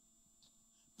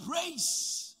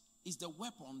 Praise is the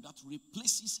weapon that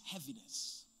replaces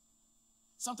heaviness.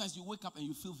 Sometimes you wake up and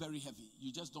you feel very heavy.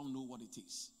 You just don't know what it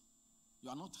is. You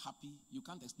are not happy. You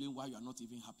can't explain why you are not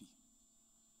even happy.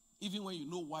 Even when you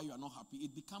know why you are not happy,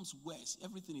 it becomes worse.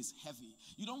 Everything is heavy.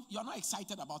 You are not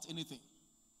excited about anything.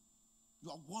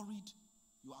 You are worried.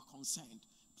 You are concerned.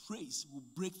 Praise will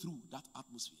break through that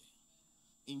atmosphere.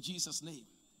 In Jesus' name.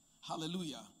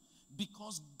 Hallelujah.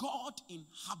 Because God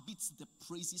inhabits the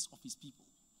praises of his people.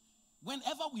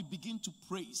 Whenever we begin to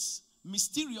praise,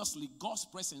 mysteriously God's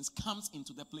presence comes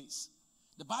into the place.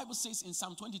 The Bible says in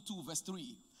Psalm 22 verse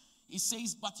 3, it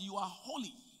says, but you are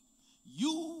holy,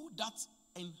 you that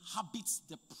inhabits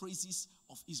the praises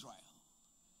of Israel.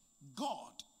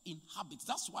 God inhabits.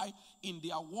 That's why in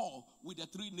their war with the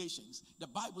 3 nations, the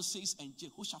Bible says, and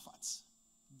Jehoshaphat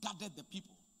gathered the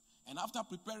people. And after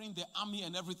preparing the army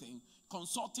and everything,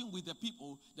 consulting with the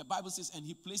people, the Bible says, and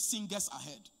he placed singers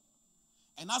ahead.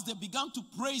 And as they began to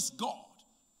praise God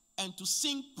and to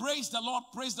sing, praise the Lord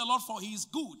for he is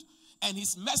good, and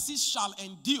his mercy shall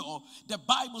endure, the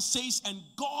Bible says, and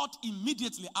God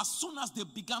immediately, as soon as they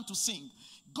began to sing,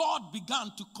 God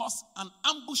began to cause an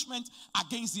ambushment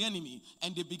against the enemy,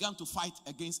 and they began to fight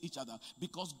against each other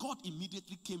because God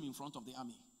immediately came in front of the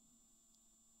army.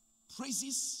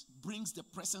 Praises brings the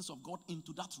presence of God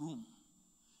into that room,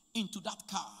 into that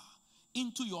car,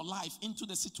 into your life, into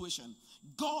the situation.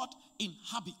 God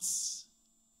inhabits.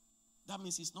 That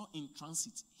means he's not in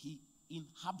transit. He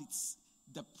inhabits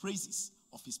the praises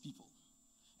of his people.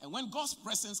 And when God's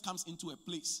presence comes into a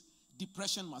place,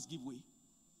 depression must give way.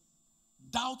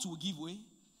 Doubt will give way.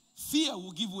 Fear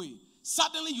will give way.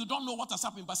 Suddenly you don't know what has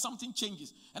happened, but something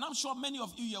changes. And I'm sure many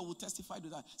of you here will testify to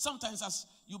that. Sometimes as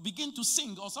you begin to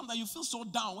sing, or sometimes you feel so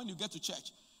down when you get to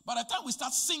church. By the time we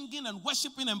start singing and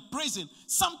worshiping and praising,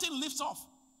 something lifts off.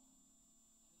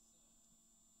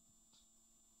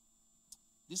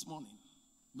 This morning,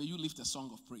 may you lift a song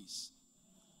of praise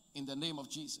in the name of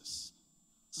Jesus.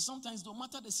 So sometimes, no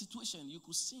matter the situation, you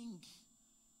could sing,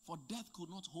 for death could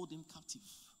not hold him captive.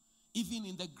 Even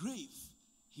in the grave,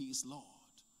 he is Lord.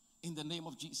 In the name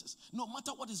of Jesus. No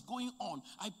matter what is going on,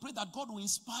 I pray that God will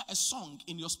inspire a song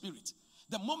in your spirit.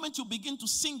 The moment you begin to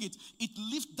sing it, it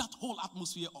lifts that whole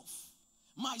atmosphere off.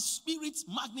 My spirit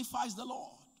magnifies the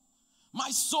Lord. My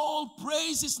soul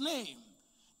praise his name.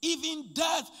 Even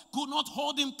death could not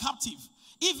hold him captive.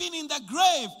 Even in the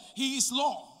grave, he is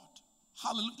Lord.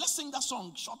 Hallelujah. Let's sing that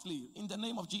song shortly in the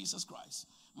name of Jesus Christ.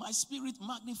 My spirit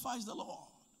magnifies the Lord.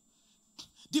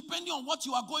 Depending on what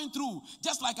you are going through,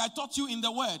 just like I taught you in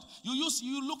the word,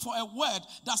 you look for a word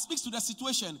that speaks to the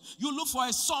situation. You look for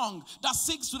a song that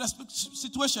speaks to the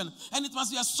situation. And it must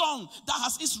be a song that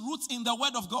has its roots in the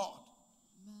word of God.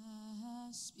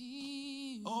 My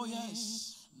spirit, oh yes,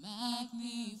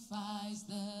 magnifies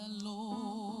the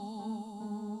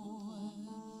Lord,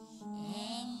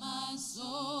 and my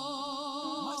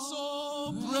soul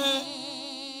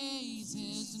praise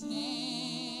his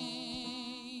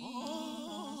name.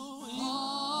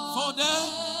 For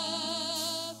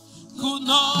death could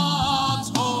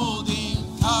not hold him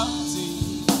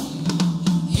captive,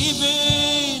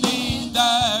 even in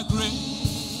the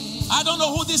grave. I don't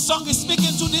know who this song is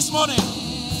speaking to this morning.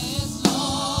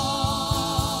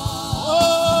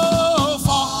 Oh,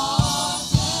 for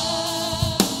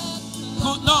death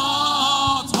could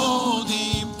not hold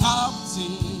him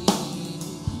captive,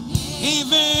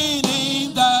 even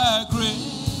in the grave.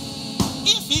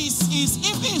 If he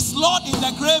is Lord in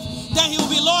the grave, then he will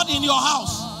be Lord in your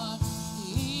house.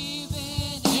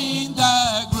 In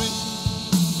the grave.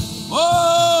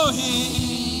 Oh,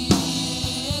 he.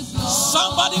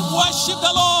 Somebody worship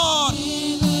the Lord.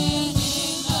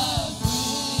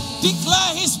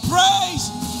 Declare his praise.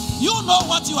 You know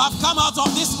what you have come out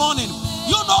of this morning.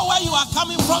 You know where you are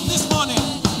coming from this morning.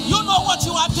 You know what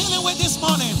you are dealing with this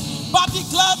morning. But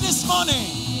declare this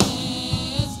morning.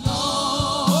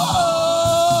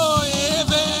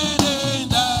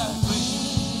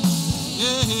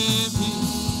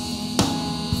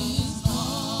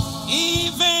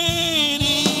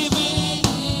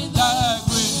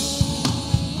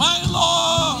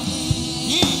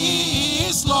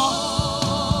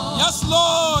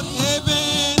 Lord,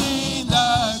 even in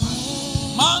the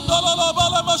Mandolo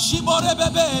Balama Shibore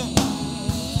Bebe.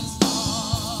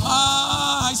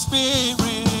 My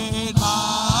spirit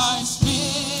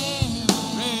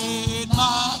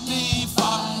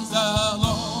magnifies the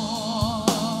Lord.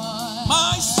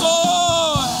 My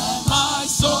soul,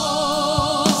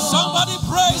 somebody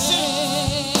praise him.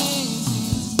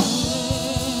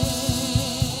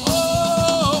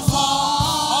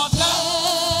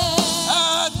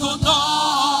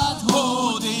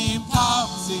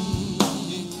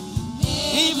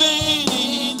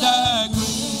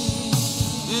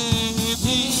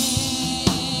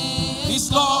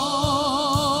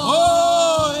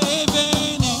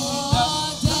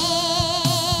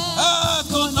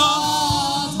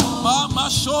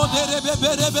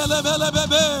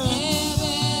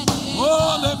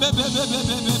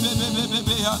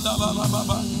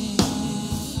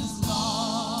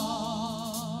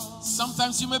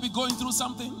 Sometimes you may be going through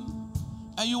something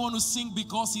and you want to sing,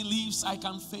 because he lives, I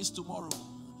can face tomorrow.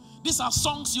 These are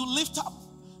songs you lift up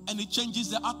and it changes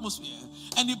the atmosphere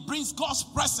and it brings God's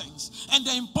presence and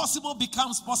the impossible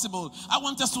becomes possible. I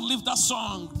want us to lift that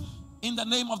song in the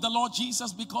name of the Lord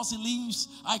Jesus. Because he lives,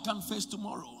 I can face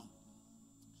tomorrow.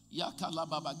 Yakala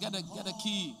Baba, get a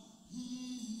key.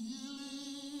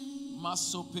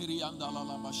 Masoperi andala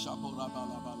la bashabora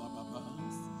bala bala baba.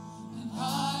 And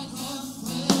I can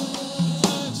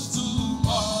face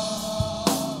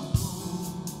tomorrow.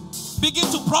 Begin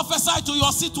to prophesy to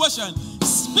your situation.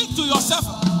 Speak to yourself.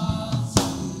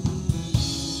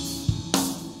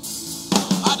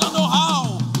 I don't know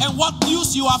how and what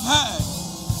news you have heard.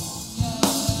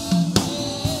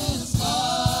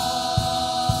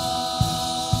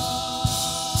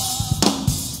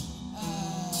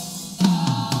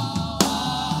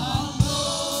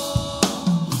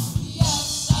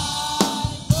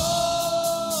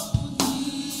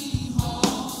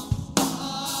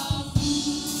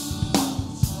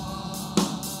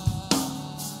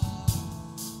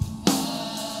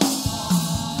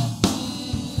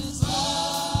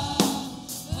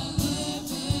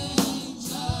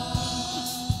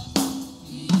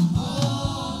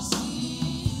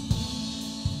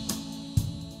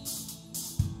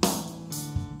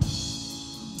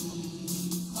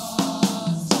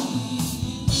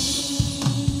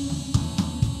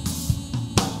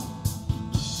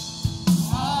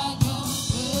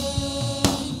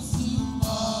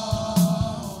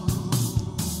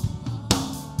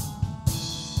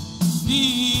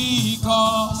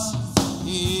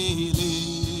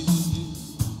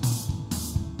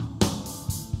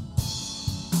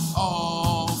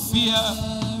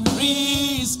 fear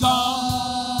is gone.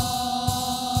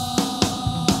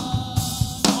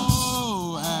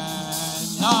 Oh,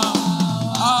 and now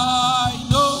I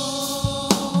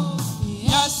know,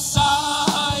 yes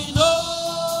I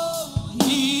know,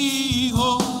 He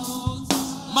holds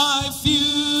my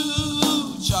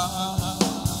future,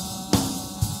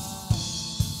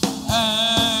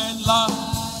 and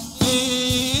life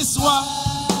is what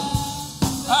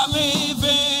I'm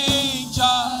living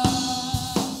just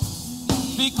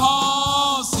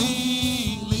because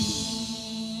He lives.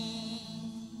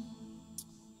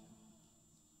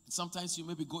 Sometimes you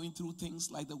may be going through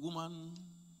things like the woman,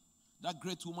 that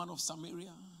great woman of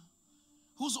Samaria,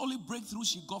 whose only breakthrough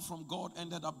she got from God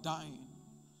ended up dying.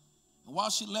 And while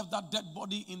she left that dead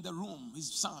body in the room,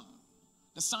 his son,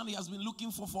 the son he has been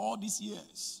looking for all these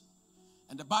years.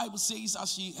 And the Bible says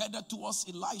as she headed towards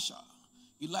Elisha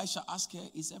asked her,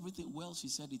 is everything well? She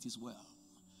said, it is well.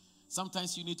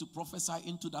 Sometimes you need to prophesy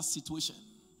into that situation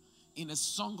in a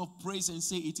song of praise and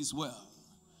say, it is well.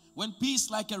 When peace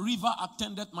like a river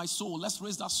attended my soul. Let's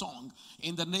raise that song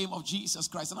in the name of Jesus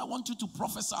Christ. And I want you to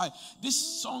prophesy. These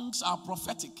songs are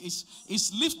prophetic.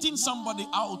 It's lifting somebody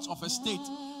out of a state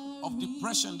of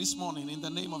depression this morning in the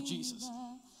name of Jesus.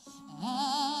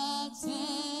 Attended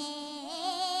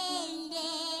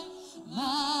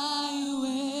my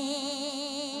way.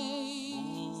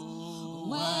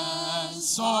 When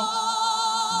sorrows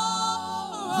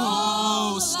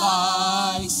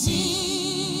like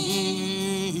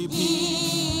sea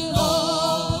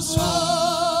billows roll.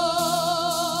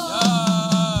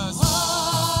 Yes.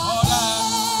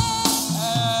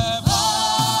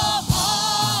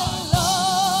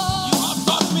 You have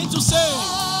taught me to say,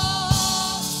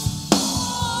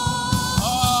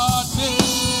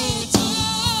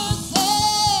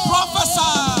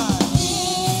 prophesy.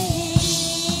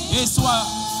 It's well.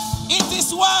 It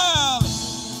is well.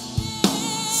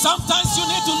 Sometimes you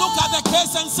need to look at the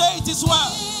case and say it is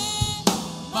well.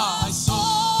 My soul,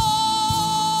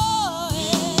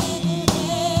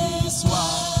 it is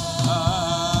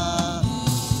well.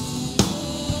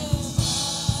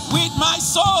 With my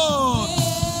soul.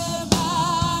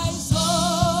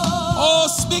 Oh,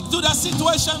 speak to the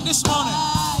situation this morning.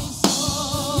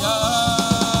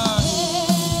 Yeah.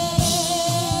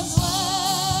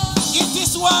 It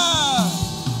is well.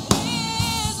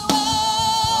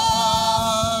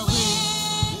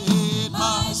 With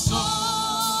my soul,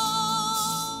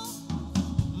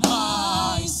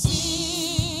 my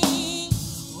sin.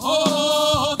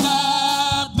 Oh,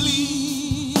 the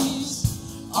bliss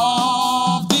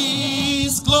of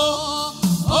this glory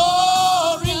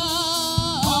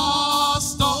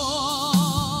was done.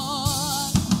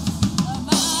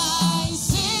 My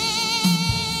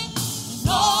sin,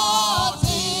 not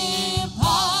depart,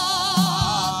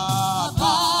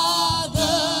 but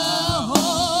the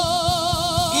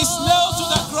whole It's nailed to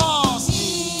the cross.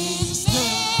 is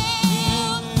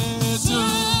nailed to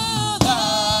the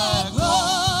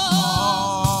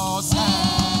cross,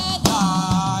 And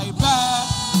I bear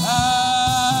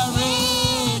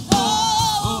it.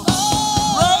 Oh,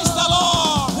 praise the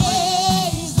Lord.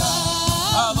 praise the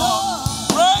Lord.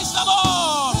 Praise the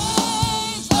Lord.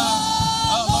 praise the Lord.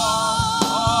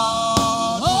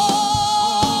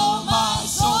 oh, my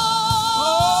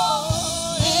soul,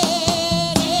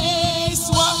 it It's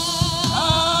well.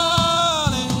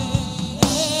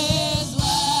 is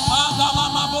well.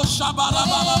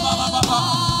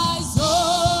 My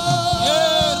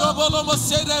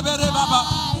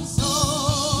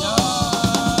soul,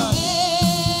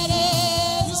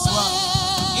 my soul,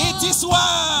 it is It is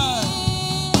well.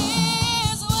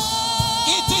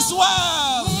 It is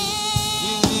well.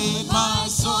 In my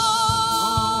soul.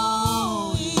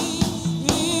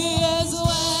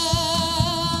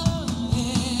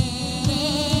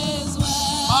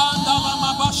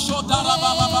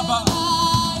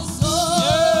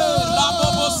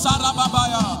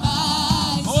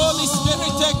 Holy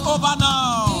Spirit, take over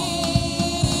now.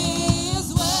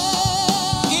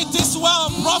 It is well.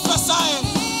 Prophesy.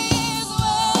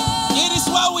 It is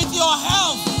well with your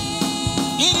health.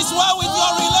 It is well with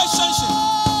your relationship.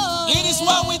 It is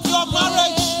well with your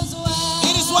marriage.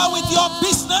 It is well with your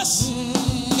business.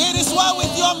 It is well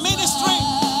with your ministry.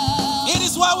 It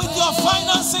is well with your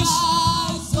finances.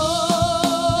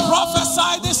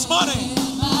 Prophesy this morning.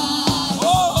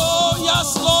 Oh,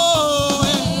 yes, Lord.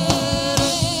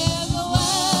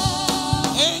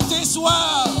 It is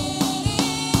well.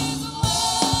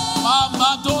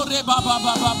 Mama Dore Baba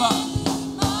Baba.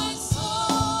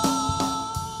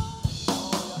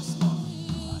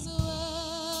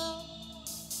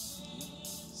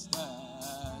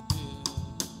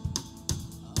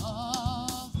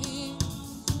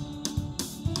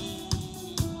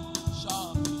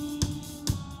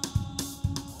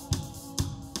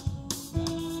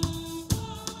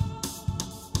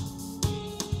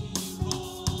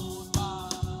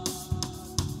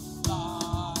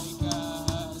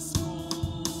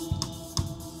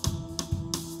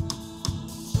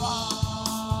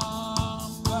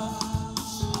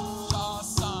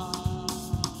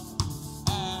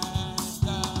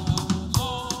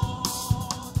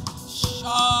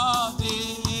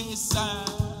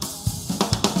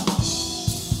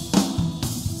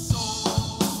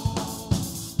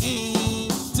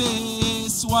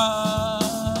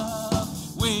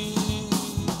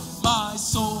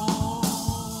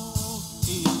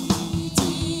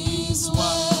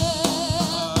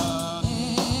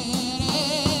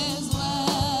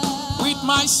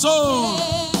 soul.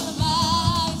 in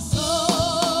my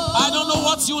soul. I don't know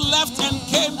what you left and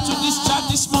came to this church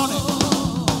this morning,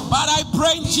 but I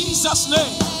pray in Jesus'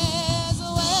 name.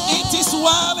 It is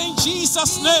well in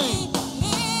Jesus' name.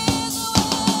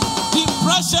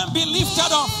 Depression be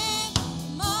lifted up.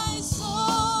 My soul.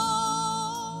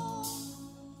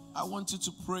 I want you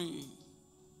to pray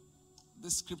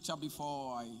this scripture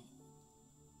before I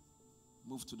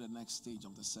move to the next stage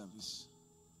of the service.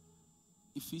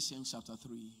 Ephesians chapter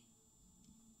 3,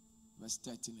 verse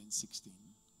 13 and 16.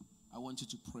 I want you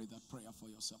to pray that prayer for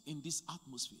yourself. In this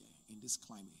atmosphere, in this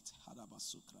climate.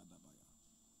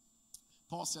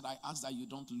 Paul said, I ask that you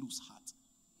don't lose heart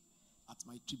at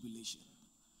my tribulation.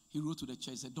 He wrote to the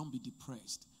church, he said, don't be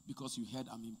depressed because you heard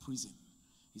I'm in prison.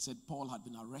 He said Paul had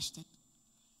been arrested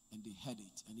and they heard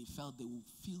it and he felt they would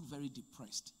feel very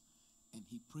depressed. And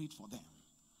he prayed for them.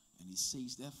 And he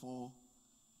says, therefore,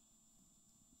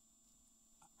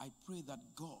 I pray that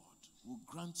God will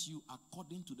grant you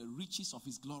according to the riches of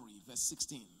his glory, verse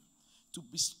 16, to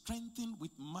be strengthened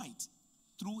with might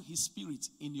through his spirit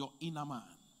in your inner man.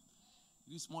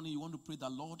 This morning you want to pray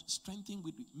that, Lord, strengthen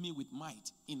me with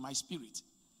might in my spirit.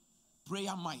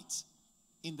 Prayer might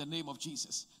in the name of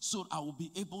Jesus. So I will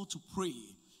be able to pray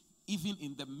even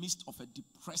in the midst of a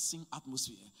depressing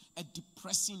atmosphere, a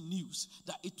depressing news,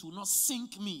 that it will not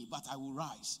sink me, but I will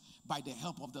rise by the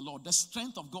help of the Lord. The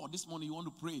strength of God. This morning you want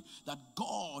to pray that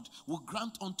God will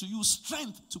grant unto you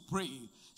strength to pray,